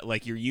means that,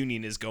 like, your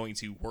union is going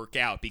to work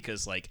out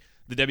because, like,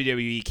 the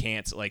WWE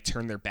can't, like,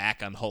 turn their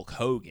back on Hulk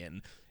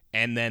Hogan.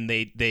 And then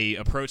they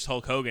approached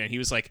Hulk Hogan, and he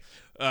was like,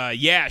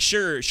 yeah,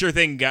 sure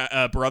thing,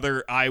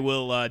 brother. I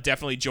will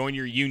definitely join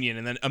your union.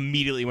 And then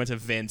immediately went to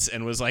Vince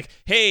and was like,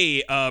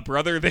 hey,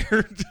 brother,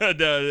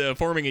 they're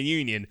forming a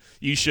union.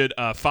 You should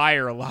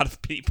fire a lot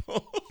of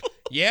people.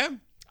 Yeah.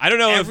 I don't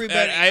know.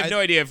 Everybody- I have no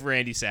idea if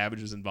Randy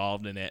Savage was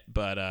involved in it,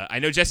 but I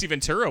know Jesse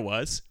Ventura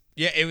was.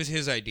 Yeah, it was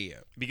his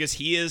idea. Because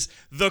he is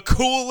the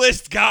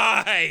coolest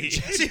guy.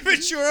 Jesse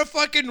Ventura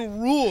fucking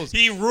rules.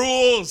 He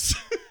rules.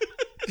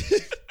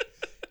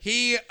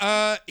 He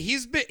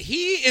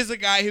is a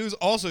guy who's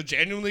also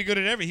genuinely good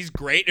at everything. He's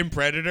great in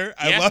Predator.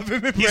 I Yeah, love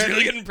him in He's Predator.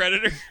 really good in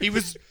Predator. He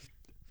was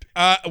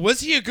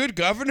he a good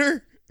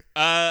governor?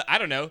 I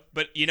don't know,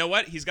 but you know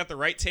what? He's got the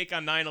right take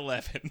on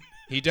 9/11.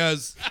 He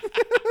does.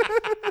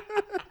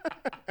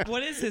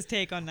 What is his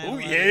take on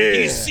 9/11?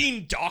 He's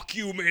seen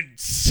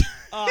documents.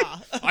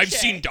 I've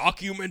seen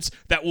documents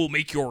that will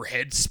make your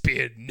head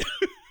spin.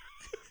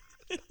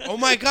 Oh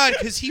my God,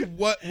 because he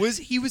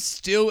was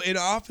still in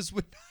office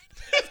with.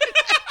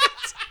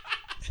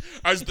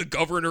 As the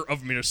governor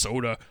of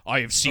Minnesota, I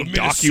have seen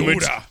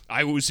documents.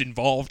 I was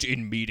involved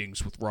in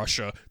meetings with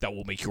Russia that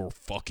will make your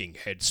fucking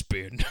head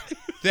spin.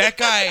 That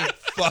guy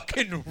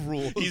fucking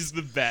rules. He's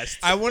the best.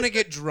 I want to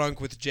get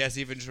drunk with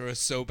Jesse Ventura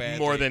so badly.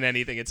 More than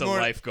anything, it's a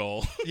life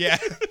goal. Yeah.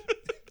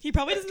 He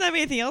probably doesn't have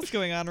anything else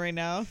going on right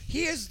now.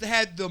 He has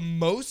had the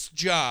most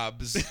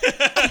jobs.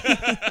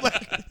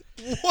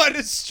 What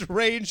a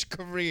strange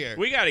career.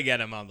 We got to get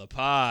him on the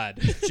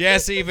pod.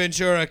 Jesse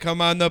Ventura, come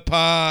on the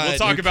pod. We'll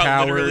talk about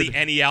coward. literally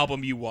any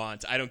album you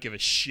want. I don't give a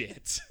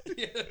shit.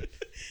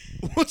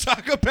 We'll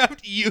talk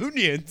about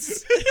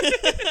unions.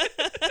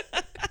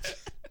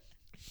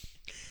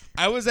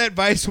 I was at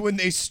Vice when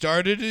they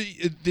started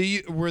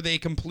where they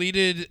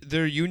completed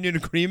their union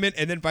agreement,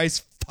 and then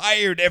Vice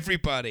fired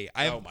everybody.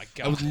 Oh my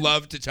God. I would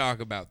love to talk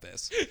about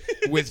this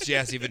with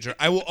Jesse Ventura.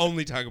 I will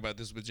only talk about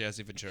this with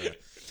Jesse Ventura.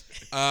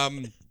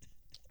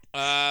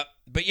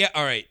 But yeah,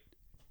 all right.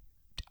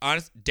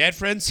 Honest, Dead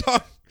Friend song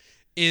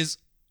is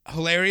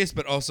hilarious,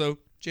 but also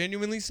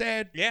genuinely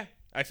sad. Yeah,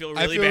 I feel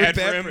really bad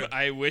bad for for him. him.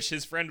 I wish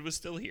his friend was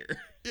still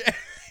here. Yeah.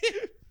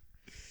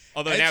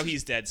 Although now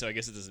he's dead, so I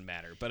guess it doesn't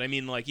matter. But I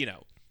mean, like, you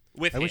know,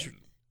 with him.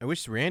 I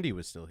wish Randy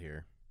was still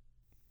here.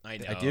 I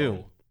know. I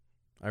do.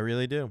 I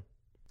really do.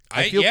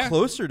 I feel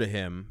closer to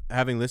him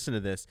having listened to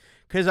this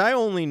because I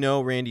only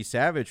know Randy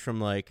Savage from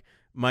like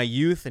my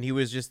youth, and he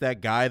was just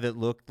that guy that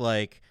looked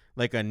like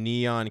a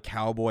neon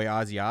cowboy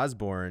Ozzy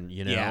Osbourne,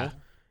 you know. Yeah.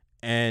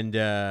 And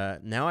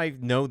now I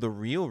know the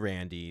real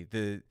Randy,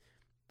 the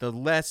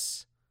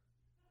less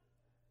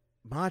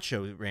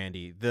macho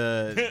Randy,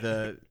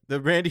 the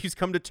Randy who's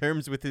come to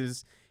terms with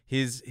his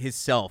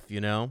self,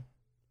 you know.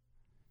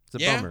 It's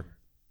a bummer.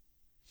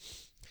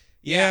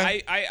 Yeah,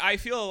 I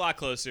feel a lot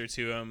closer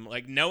to him.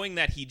 Like, knowing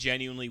that he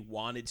genuinely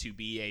wanted to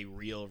be a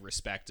real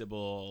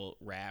respectable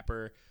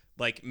rapper,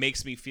 like,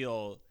 makes me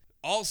feel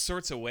all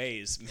sorts of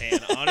ways, man,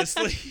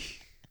 honestly.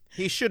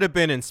 He should have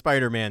been in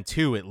Spider-Man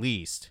 2 at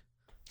least.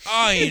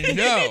 I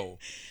know.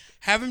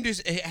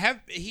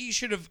 He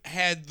should have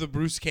had the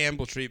Bruce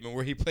Campbell treatment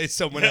where he plays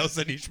someone else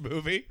in each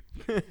movie.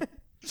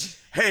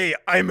 Hey,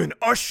 I'm an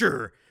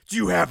usher. Do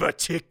you have a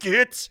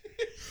ticket?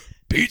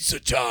 Pizza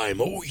time,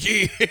 oh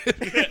yeah.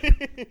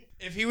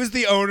 If he was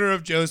the owner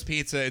of Joe's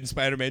Pizza in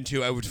Spider-Man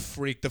 2, I would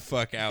freak the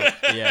fuck out.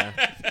 Yeah.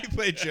 He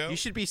played Joe. He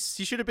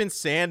should have been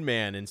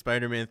Sandman in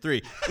Spider-Man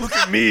 3. Look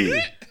at me.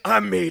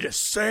 I'm made of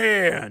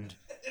sand.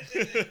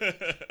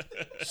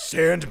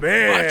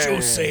 Sandman. Macho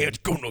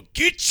Sand gonna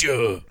get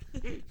you.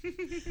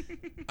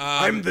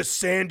 I'm the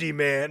Sandy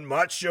Man,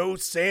 Macho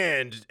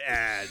Sand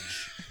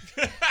Edge.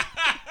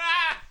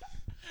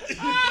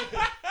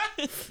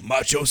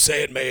 Macho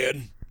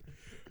Sandman,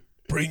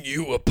 bring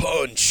you a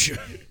punch.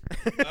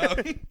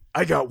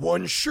 I got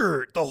one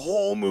shirt the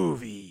whole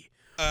movie.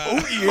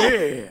 Oh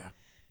yeah.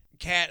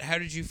 Kat, how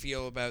did you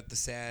feel about the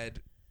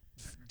sad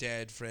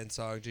Dead Friend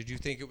song? Did you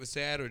think it was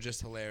sad or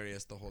just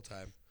hilarious the whole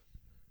time?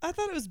 I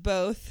thought it was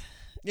both.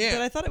 Yeah.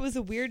 But I thought it was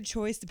a weird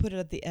choice to put it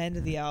at the end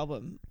of the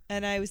album.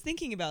 And I was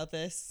thinking about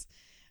this,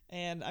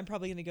 and I'm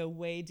probably going to go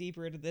way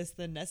deeper into this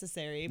than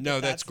necessary. But No,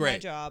 that's great. My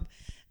job.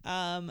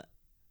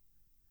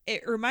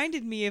 It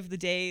reminded me of the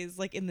days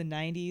like in the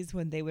 90s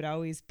when they would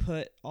always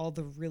put all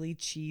the really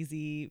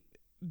cheesy,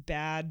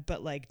 bad,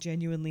 but like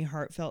genuinely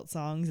heartfelt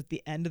songs at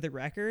the end of the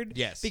record.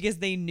 Yes. Because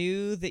they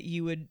knew that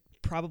you would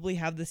probably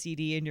have the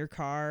CD in your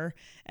car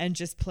and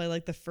just play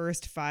like the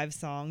first 5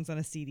 songs on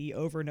a CD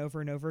over and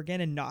over and over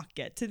again and not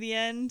get to the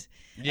end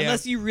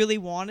unless you really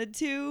wanted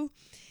to.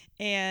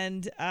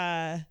 And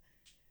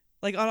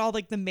like on all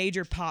like the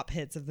major pop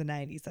hits of the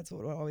 90s, that's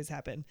what would always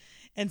happen.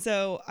 And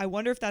so I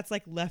wonder if that's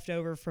like left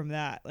over from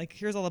that. Like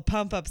here's all the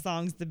pump up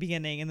songs at the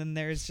beginning, and then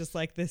there's just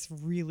like this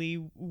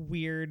really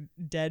weird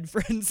Dead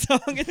Friend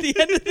song at the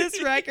end of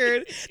this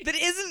record that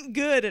isn't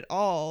good at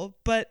all,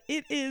 but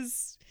it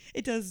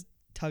does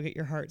tug at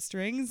your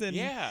heartstrings, and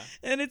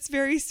it's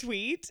very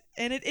sweet,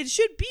 and it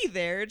should be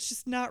there. It's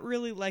just not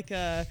really like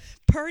a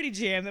party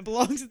jam that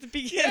belongs at the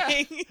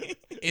beginning.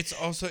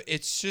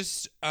 It's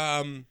just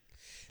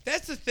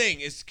that's the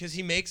thing, is because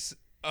he makes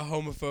a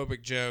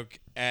homophobic joke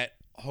at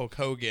Hulk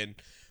Hogan,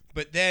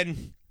 but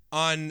then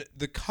on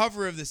the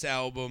cover of this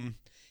album,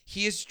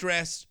 he is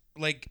dressed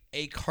like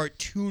a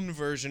cartoon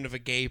version of a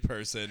gay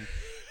person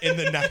in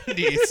the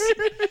 90s.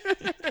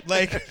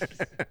 Like,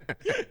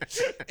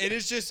 it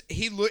is just,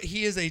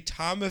 he is a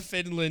Tom of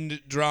Finland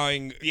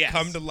drawing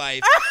come to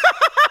life.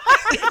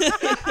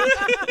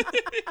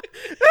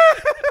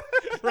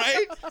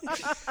 Right?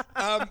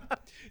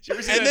 Did you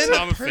ever see that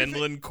Tom of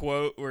Finland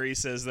quote where he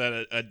says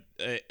that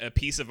a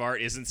piece of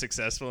art isn't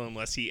successful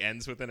unless he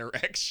ends with an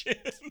erection?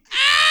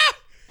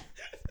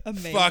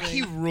 Amazing. Fuck,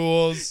 he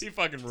rules. He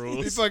fucking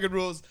rules. He fucking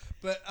rules.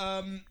 But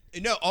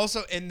no,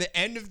 also, and the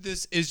end of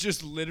this is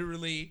just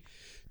literally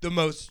the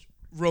most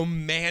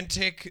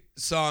romantic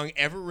song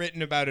ever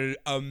written about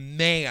a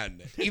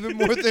man, even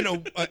more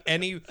than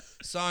any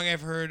song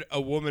I've heard a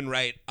woman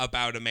write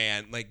about a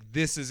man. Like,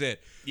 this is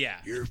it. Yeah.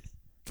 You're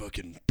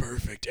fucking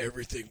perfect.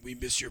 Everything. I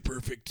miss your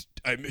perfect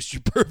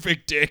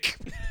dick.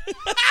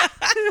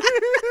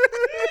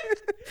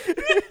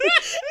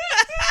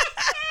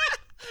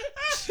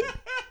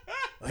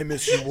 I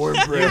miss your warm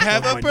breath. You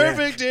have a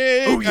perfect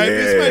dick. Oh, I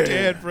miss my yeah.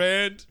 dad,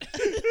 friend.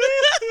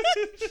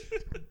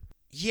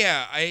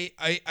 Yeah,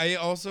 I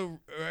also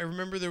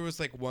remember there was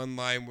like one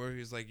line where he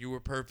was like, "You were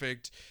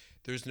perfect.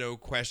 There's no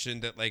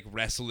question that like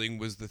wrestling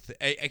was the thing."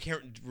 I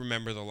can't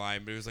remember the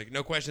line, but it was like,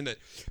 no question that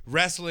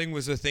wrestling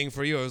was a thing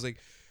for you. I was like,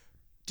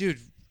 dude,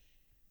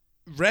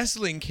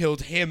 wrestling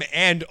killed him,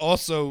 and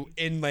also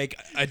in like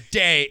a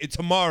day,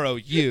 tomorrow,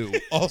 you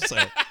also.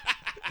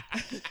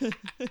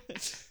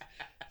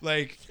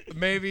 Like,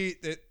 maybe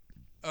that.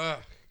 Oh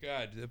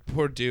God, the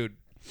poor dude.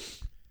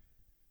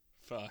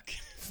 Fuck.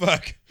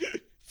 Fuck.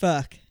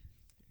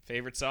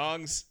 Favorite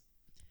songs?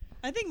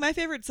 I think my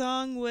favorite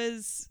song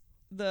was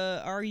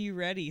the "Are You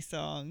Ready"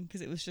 song because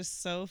it was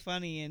just so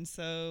funny and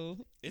so.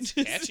 It's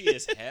catchy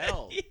as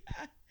hell.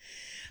 Yeah.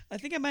 I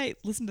think I might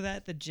listen to that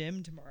at the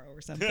gym tomorrow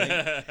or something.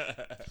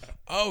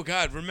 Oh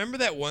God, remember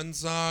that one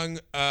song,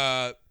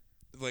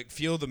 like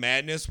 "Feel the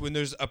Madness," when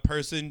there's a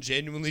person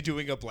genuinely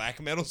doing a black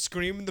metal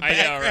scream in the I know,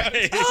 background?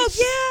 right? Oh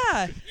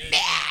yeah.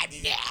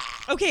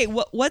 Okay,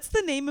 what's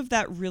the name of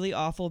that really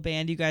awful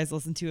band you guys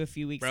listened to a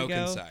few weeks Broken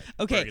ago? Side.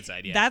 Okay, Broken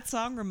Side, yeah. that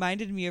song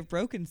reminded me of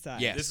Broken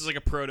Side. Yes. This is like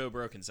a proto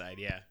Broken Side,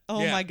 yeah.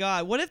 Oh Yeah. my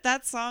god, what if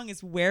that song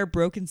is where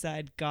Broken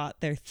Side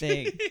got their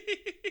thing?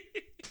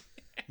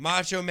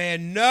 Macho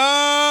Man,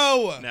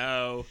 no!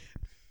 No.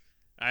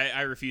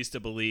 I refuse to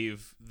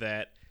believe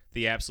that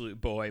the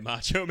absolute boy,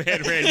 Macho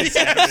Man Randy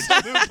Savage.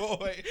 Absolute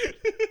boy.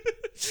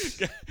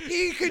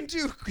 He can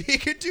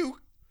do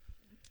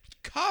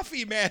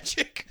coffee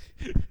magic.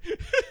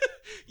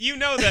 You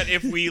know that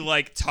if we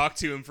like talk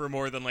to him for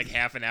more than like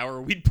half an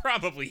hour, we'd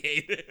probably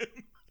hate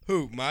him.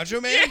 Who, Macho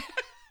Man?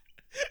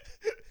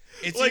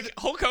 It's Like either-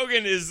 Hulk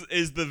Hogan is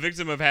the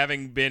victim of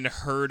having been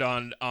heard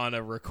on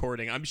a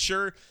recording. I'm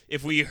sure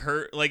if we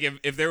heard like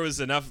if there was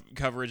enough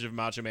coverage of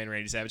Macho Man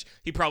Randy Savage,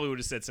 he probably would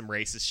have said some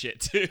racist shit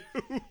too.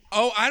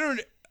 Oh,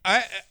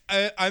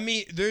 I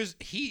mean,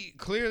 he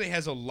clearly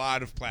has a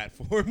lot of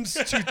platforms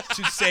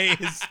to say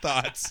his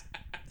thoughts.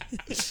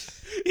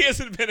 He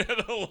hasn't been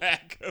at a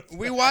lack of.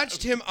 We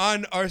watched him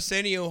on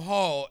Arsenio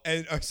Hall,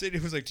 and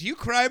Arsenio was like, "Do you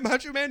cry,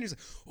 Macho Man?" He's like,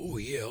 Oh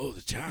yeah, all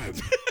the time.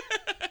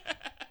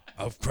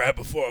 I've cried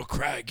before, I'll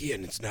cry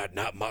again. It's not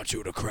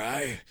macho to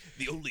cry.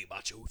 The only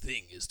macho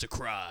thing is to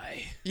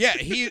cry. "Yeah."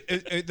 He,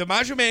 the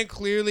Macho Man,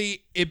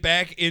 clearly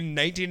back in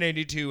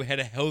 1992 had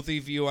a healthy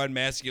view on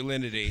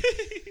masculinity.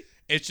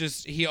 It's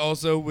just he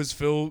also was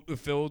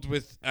filled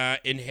with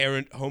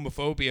inherent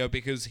homophobia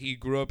because he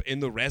grew up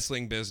in the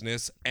wrestling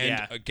business,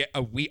 and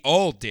we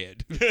all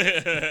did. In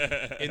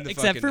the Except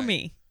fucking for night.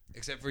 me.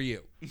 Except for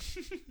you.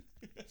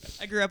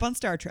 I grew up on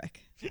Star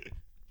Trek.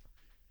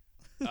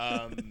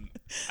 I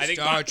think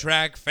Star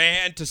Trek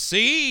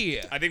fantasy.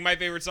 I think my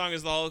favorite song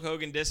is the Hulk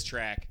Hogan diss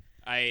track.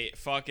 I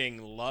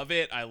fucking love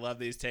it. I love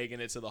that he's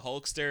taking it to the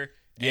Hulkster.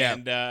 Yeah.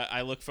 And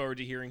I look forward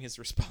to hearing his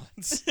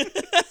response.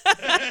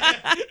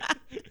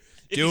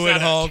 Do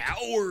it, Hulk.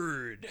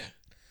 Coward.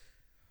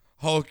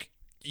 Hulk,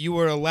 you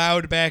were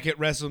allowed back at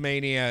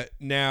WrestleMania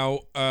now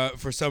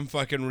for some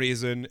fucking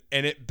reason,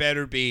 and it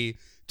better be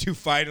to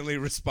finally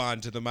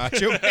respond to the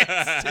Macho Man's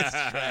diss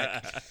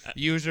track.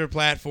 Use your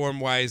platform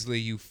wisely,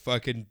 you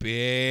fucking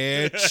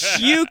bitch.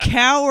 You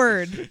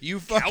coward. You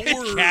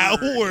fucking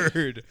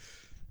coward.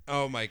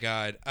 Oh my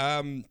God.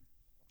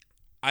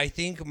 I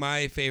think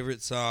my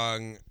favorite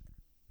song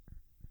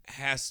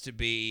has to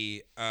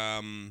be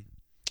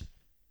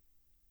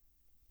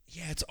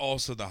it's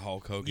also the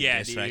Hulk Hogan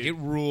diss track. dude. It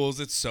rules.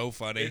 It's so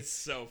funny. It's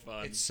so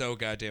fun. It's so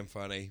goddamn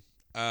funny.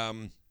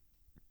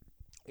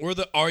 Or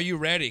the "Are You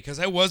Ready?" Because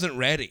I wasn't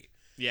ready.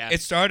 yeah.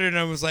 It started and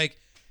I was like,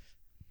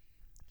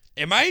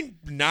 am I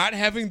not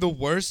having the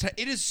worst?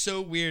 It is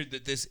so weird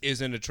that this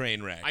isn't a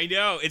train wreck. I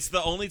know. It's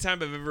the only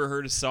time I've ever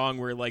heard a song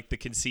where like the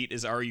conceit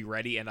is "Are you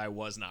ready?" and I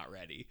was not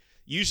ready.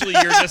 Usually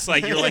you're just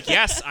like,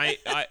 yes,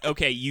 I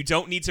okay, you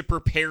don't need to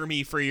prepare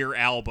me for your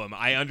album.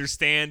 I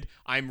understand.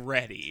 I'm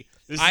ready.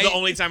 This is the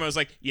only time I was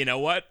like, you know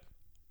what?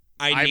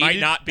 I might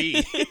not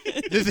be.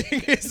 The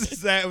thing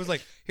is that I was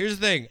like, here's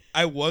the thing.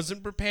 I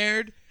wasn't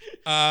prepared,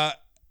 but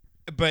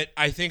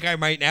I think I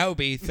might now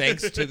be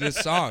thanks to this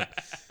song.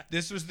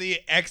 This is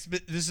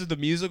the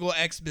musical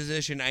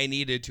exposition I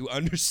needed to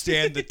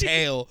understand the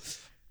tale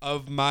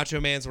of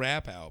Macho Man's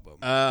rap album.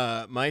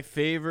 My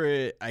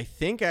favorite, I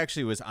think,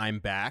 actually was "I'm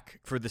Back"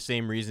 for the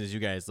same reason as you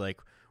guys.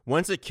 Like,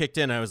 once it kicked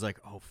in, I was like,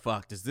 "Oh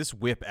fuck, does this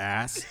whip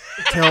ass?"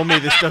 Tell me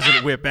this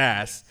doesn't whip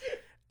ass.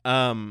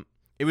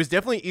 It was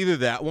definitely either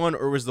that one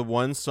or it was the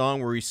one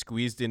song where he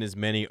squeezed in as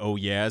many "oh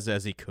yeahs"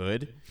 as he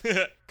could.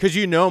 Because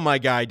my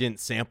guy didn't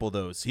sample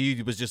those.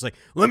 He was just like,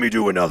 "Let me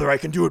do another. I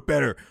can do it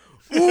better."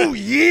 Oh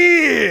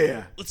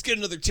yeah. Let's get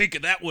another take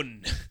of that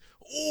one.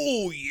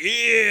 Oh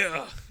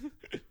yeah.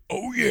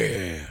 Oh Oh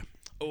yeah.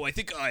 Oh, I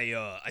think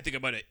I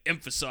might have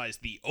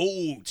emphasized the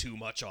 "oh" too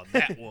much on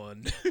that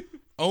one.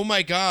 Oh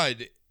my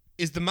God,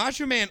 is the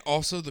Macho Man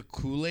also the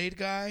Kool-Aid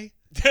guy?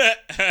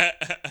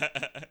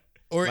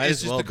 Or Might is as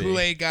just well the be.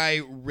 Kool-Aid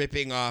guy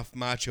ripping off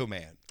Macho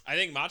Man? I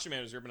think Macho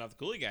Man was ripping off the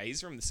Kool-Aid guy. He's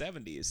from the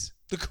 70s.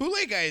 The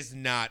Kool-Aid guy is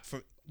not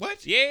from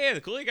what? Yeah,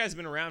 the Kool-Aid guy's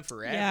been around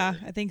forever. Yeah,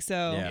 I think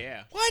so. Yeah.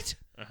 Yeah. What?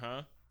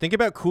 Uh-huh. Think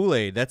about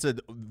Kool-Aid. That's a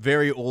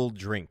very old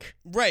drink.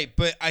 Right,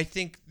 but I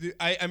think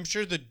I'm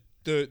sure the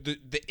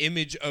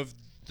image of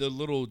the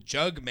little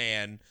jug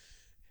man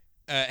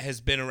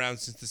has been around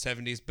since the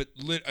 70s, but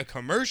a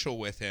commercial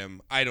with him,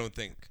 I don't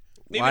think.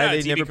 Maybe Why not a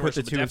they TV never put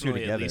commercial, the but 2 and 2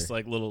 definitely together? At least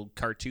like little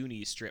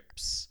cartoony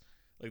strips.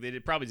 Like they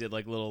probably did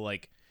like little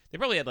like they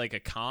probably had like a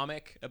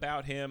comic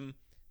about him.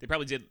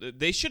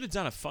 They should have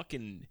done a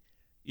fucking.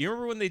 You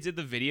remember when they did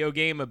the video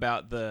game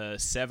about the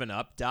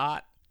 7-Up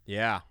dot?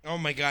 Yeah. Oh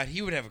my God,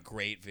 he would have a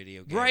great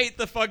video game. Right,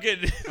 the fucking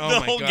Oh the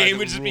my whole God, game the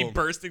would just be rule.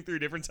 bursting through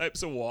different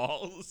types of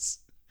walls.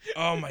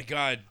 Oh my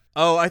God.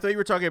 Oh, I thought you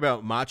were talking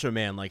about Macho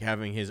Man like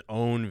having his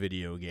own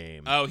video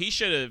game. Oh, he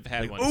should have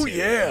had one. Oh too,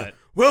 yeah. but-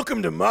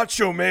 Welcome to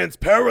Macho Man's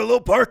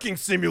Parallel Parking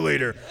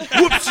Simulator.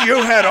 Whoops,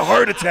 you had a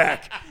heart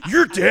attack.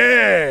 You're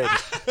dead.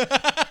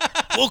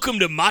 Welcome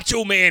to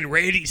Macho Man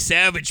Randy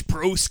Savage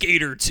Pro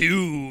Skater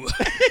 2.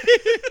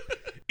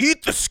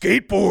 Eat the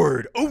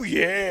skateboard. Oh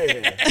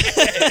yeah.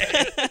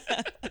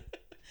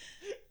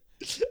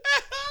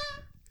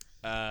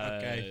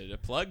 Okay. The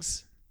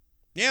plugs.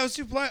 Yeah, let's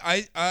do play.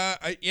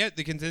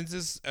 The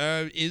consensus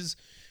is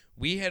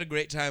we had a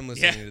great time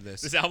listening to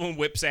this. This album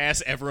whips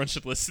ass. Everyone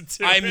should listen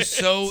to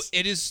it.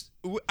 It is.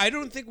 I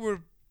don't think we're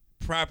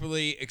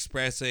properly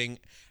expressing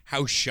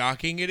how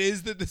shocking it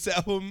is that this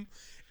album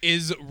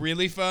is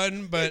really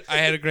fun, but I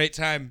had a great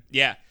time.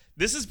 Yeah.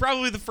 This is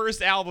probably the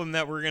first album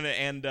that we're going to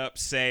end up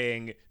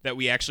saying that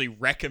we actually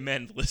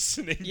recommend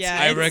listening Yeah,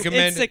 to. I it's,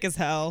 recommend it's sick as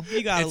hell.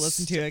 You gotta It's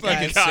listen to it, fucking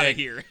You guys. gotta sick.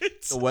 hear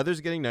it. The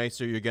weather's getting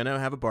nicer. You're going to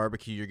have a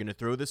barbecue. You're going to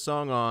throw this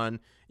song on.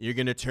 You're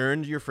going to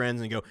turn to your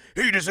friends and go,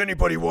 "Hey, does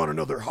anybody want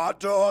another hot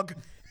dog?"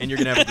 And you're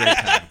going to have a great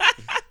time.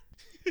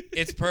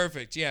 It's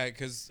perfect, yeah,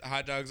 because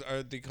hot dogs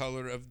are the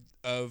color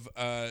of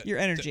Your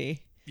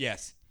energy.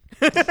 yes.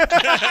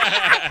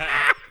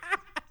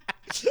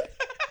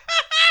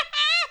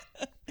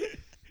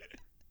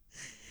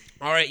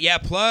 All right, yeah,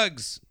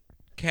 plugs.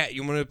 Kat,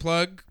 you want to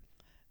plug?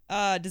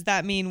 Does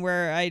that mean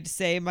where I'd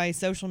say my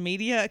social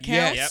media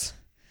accounts? Yes.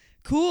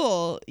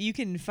 Cool. You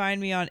can find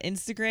me on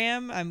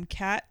Instagram. I'm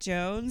Kat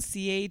Jones,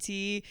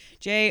 CatJooones.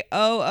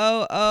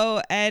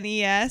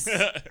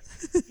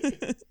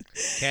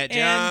 Kat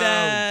Jones.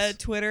 And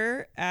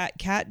Twitter at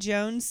Kat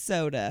Jones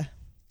Soda.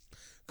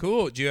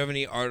 Cool. Do you have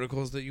any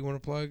articles that you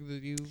want to plug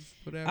that you've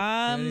put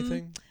out?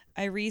 Anything?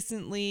 I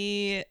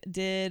recently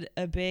did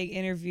a big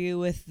interview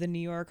with the New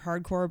York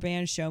hardcore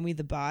band Show Me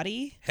the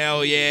Body.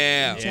 Hell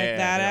yeah. Check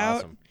that they're out.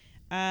 awesome.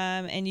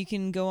 And you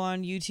can go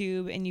on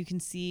YouTube and you can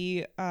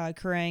see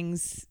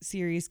Kerrang's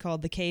series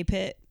called The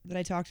K-Pit that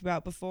I talked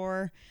about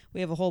before.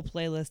 We have a whole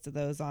playlist of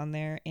those on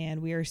there.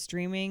 And we are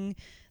streaming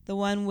the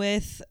one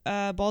with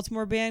a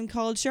Baltimore band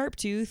called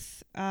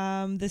Sharptooth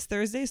this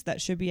Thursday. So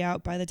that should be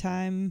out by the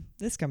time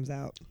this comes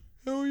out.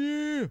 Hell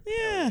yeah.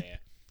 Yeah.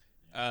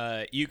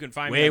 You can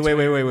find me Wait, on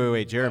Twitter.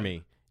 wait,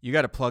 Jeremy. You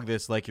got to plug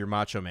this like you're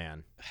Macho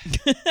Man.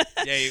 Yeah,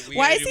 we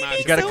Why gotta is do he my-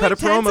 being You gotta so cut a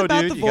intense promo,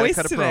 about dude. the You gotta voice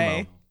cut a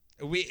today? promo.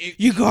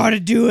 You gotta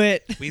do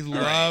it. We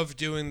love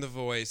doing the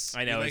voice.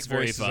 I know, We it's like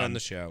very voices fun. on the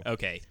show.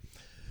 Okay.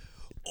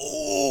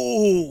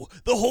 Oh,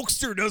 the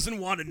Hulkster doesn't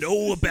want to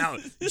know about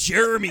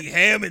Jeremy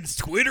Hammond's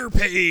Twitter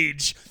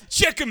page.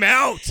 Check him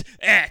out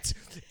at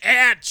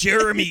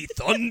Jeremy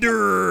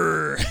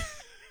Thunder.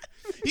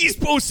 He's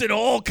posted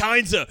all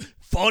kinds of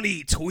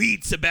funny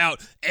tweets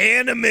about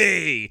anime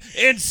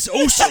and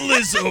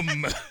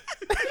socialism.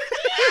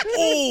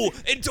 Oh,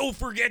 and don't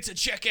forget to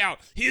check out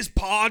his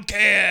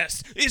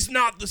podcast. It's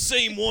not the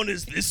same one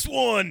as this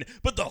one,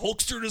 but the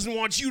Hulkster doesn't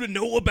want you to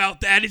know about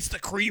that. It's the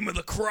cream of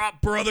the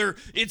crop, brother.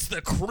 It's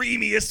the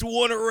creamiest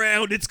one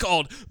around. It's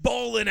called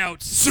Ballin'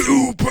 Out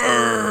Super.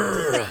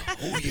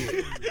 Oh,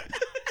 yeah.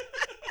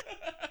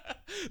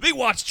 They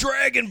watch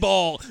Dragon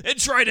Ball and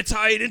try to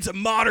tie it into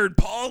modern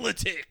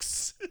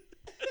politics.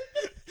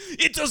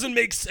 It doesn't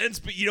make sense,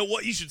 but you know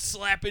what? You should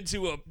snap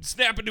into a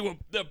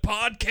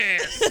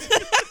podcast.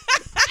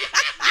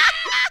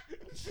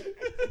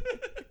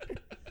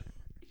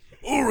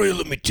 All right,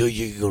 let me tell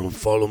you, you're going to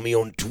follow me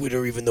on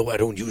Twitter, even though I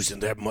don't use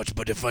it that much.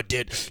 But if I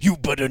did, you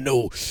better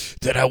know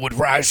that I would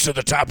rise to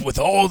the top with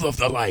all of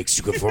the likes.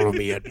 You can follow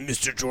me at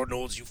Mr. Jordan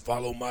Olds. You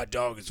follow my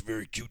dog. It's a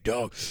very cute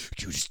dog.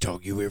 Cutest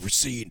dog you've ever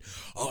seen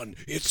on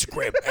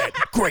Instagram at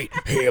Great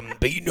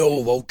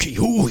Hambino. Okay,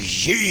 oh,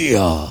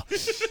 yeah.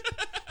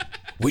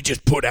 We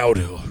just put out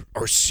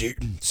our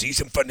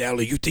season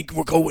finale. You think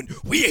we're going?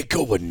 We ain't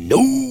going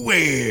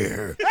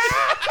nowhere.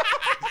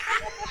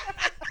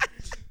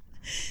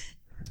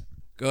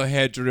 Go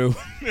ahead, Drew.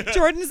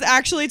 Jordan's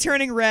actually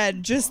turning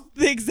red just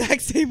the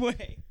exact same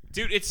way.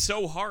 Dude, it's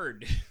so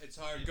hard. It's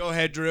hard. Go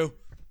ahead, Drew.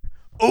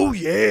 Oh,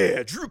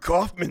 yeah, Drew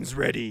Kaufman's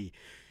ready.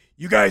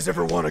 You guys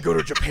ever want to go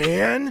to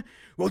Japan?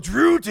 Well,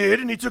 Drew did,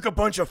 and he took a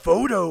bunch of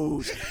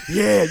photos.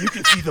 Yeah, you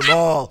can see them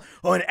all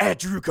on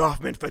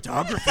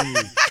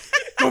 @DrewKaufmanPhotography.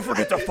 Don't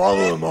forget to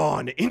follow him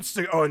on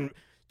on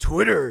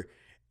Twitter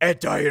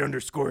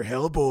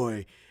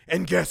 @diet_Hellboy.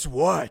 And guess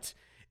what?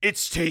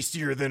 It's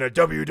tastier than a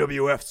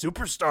WWF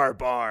Superstar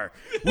bar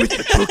with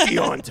the cookie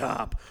on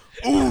top.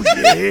 Ooh,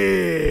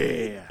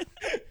 yeah.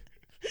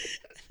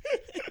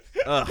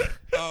 Ugh.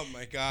 Oh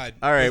my God.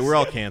 All right, we're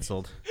all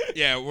canceled.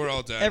 Yeah, we're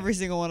all done. Every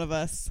single one of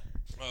us.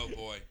 Oh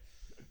boy.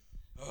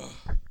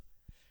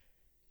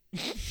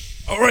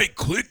 All right,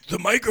 click the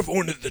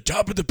microphone at the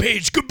top of the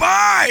page.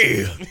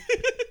 Goodbye.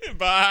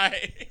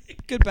 Bye.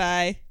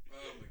 Goodbye.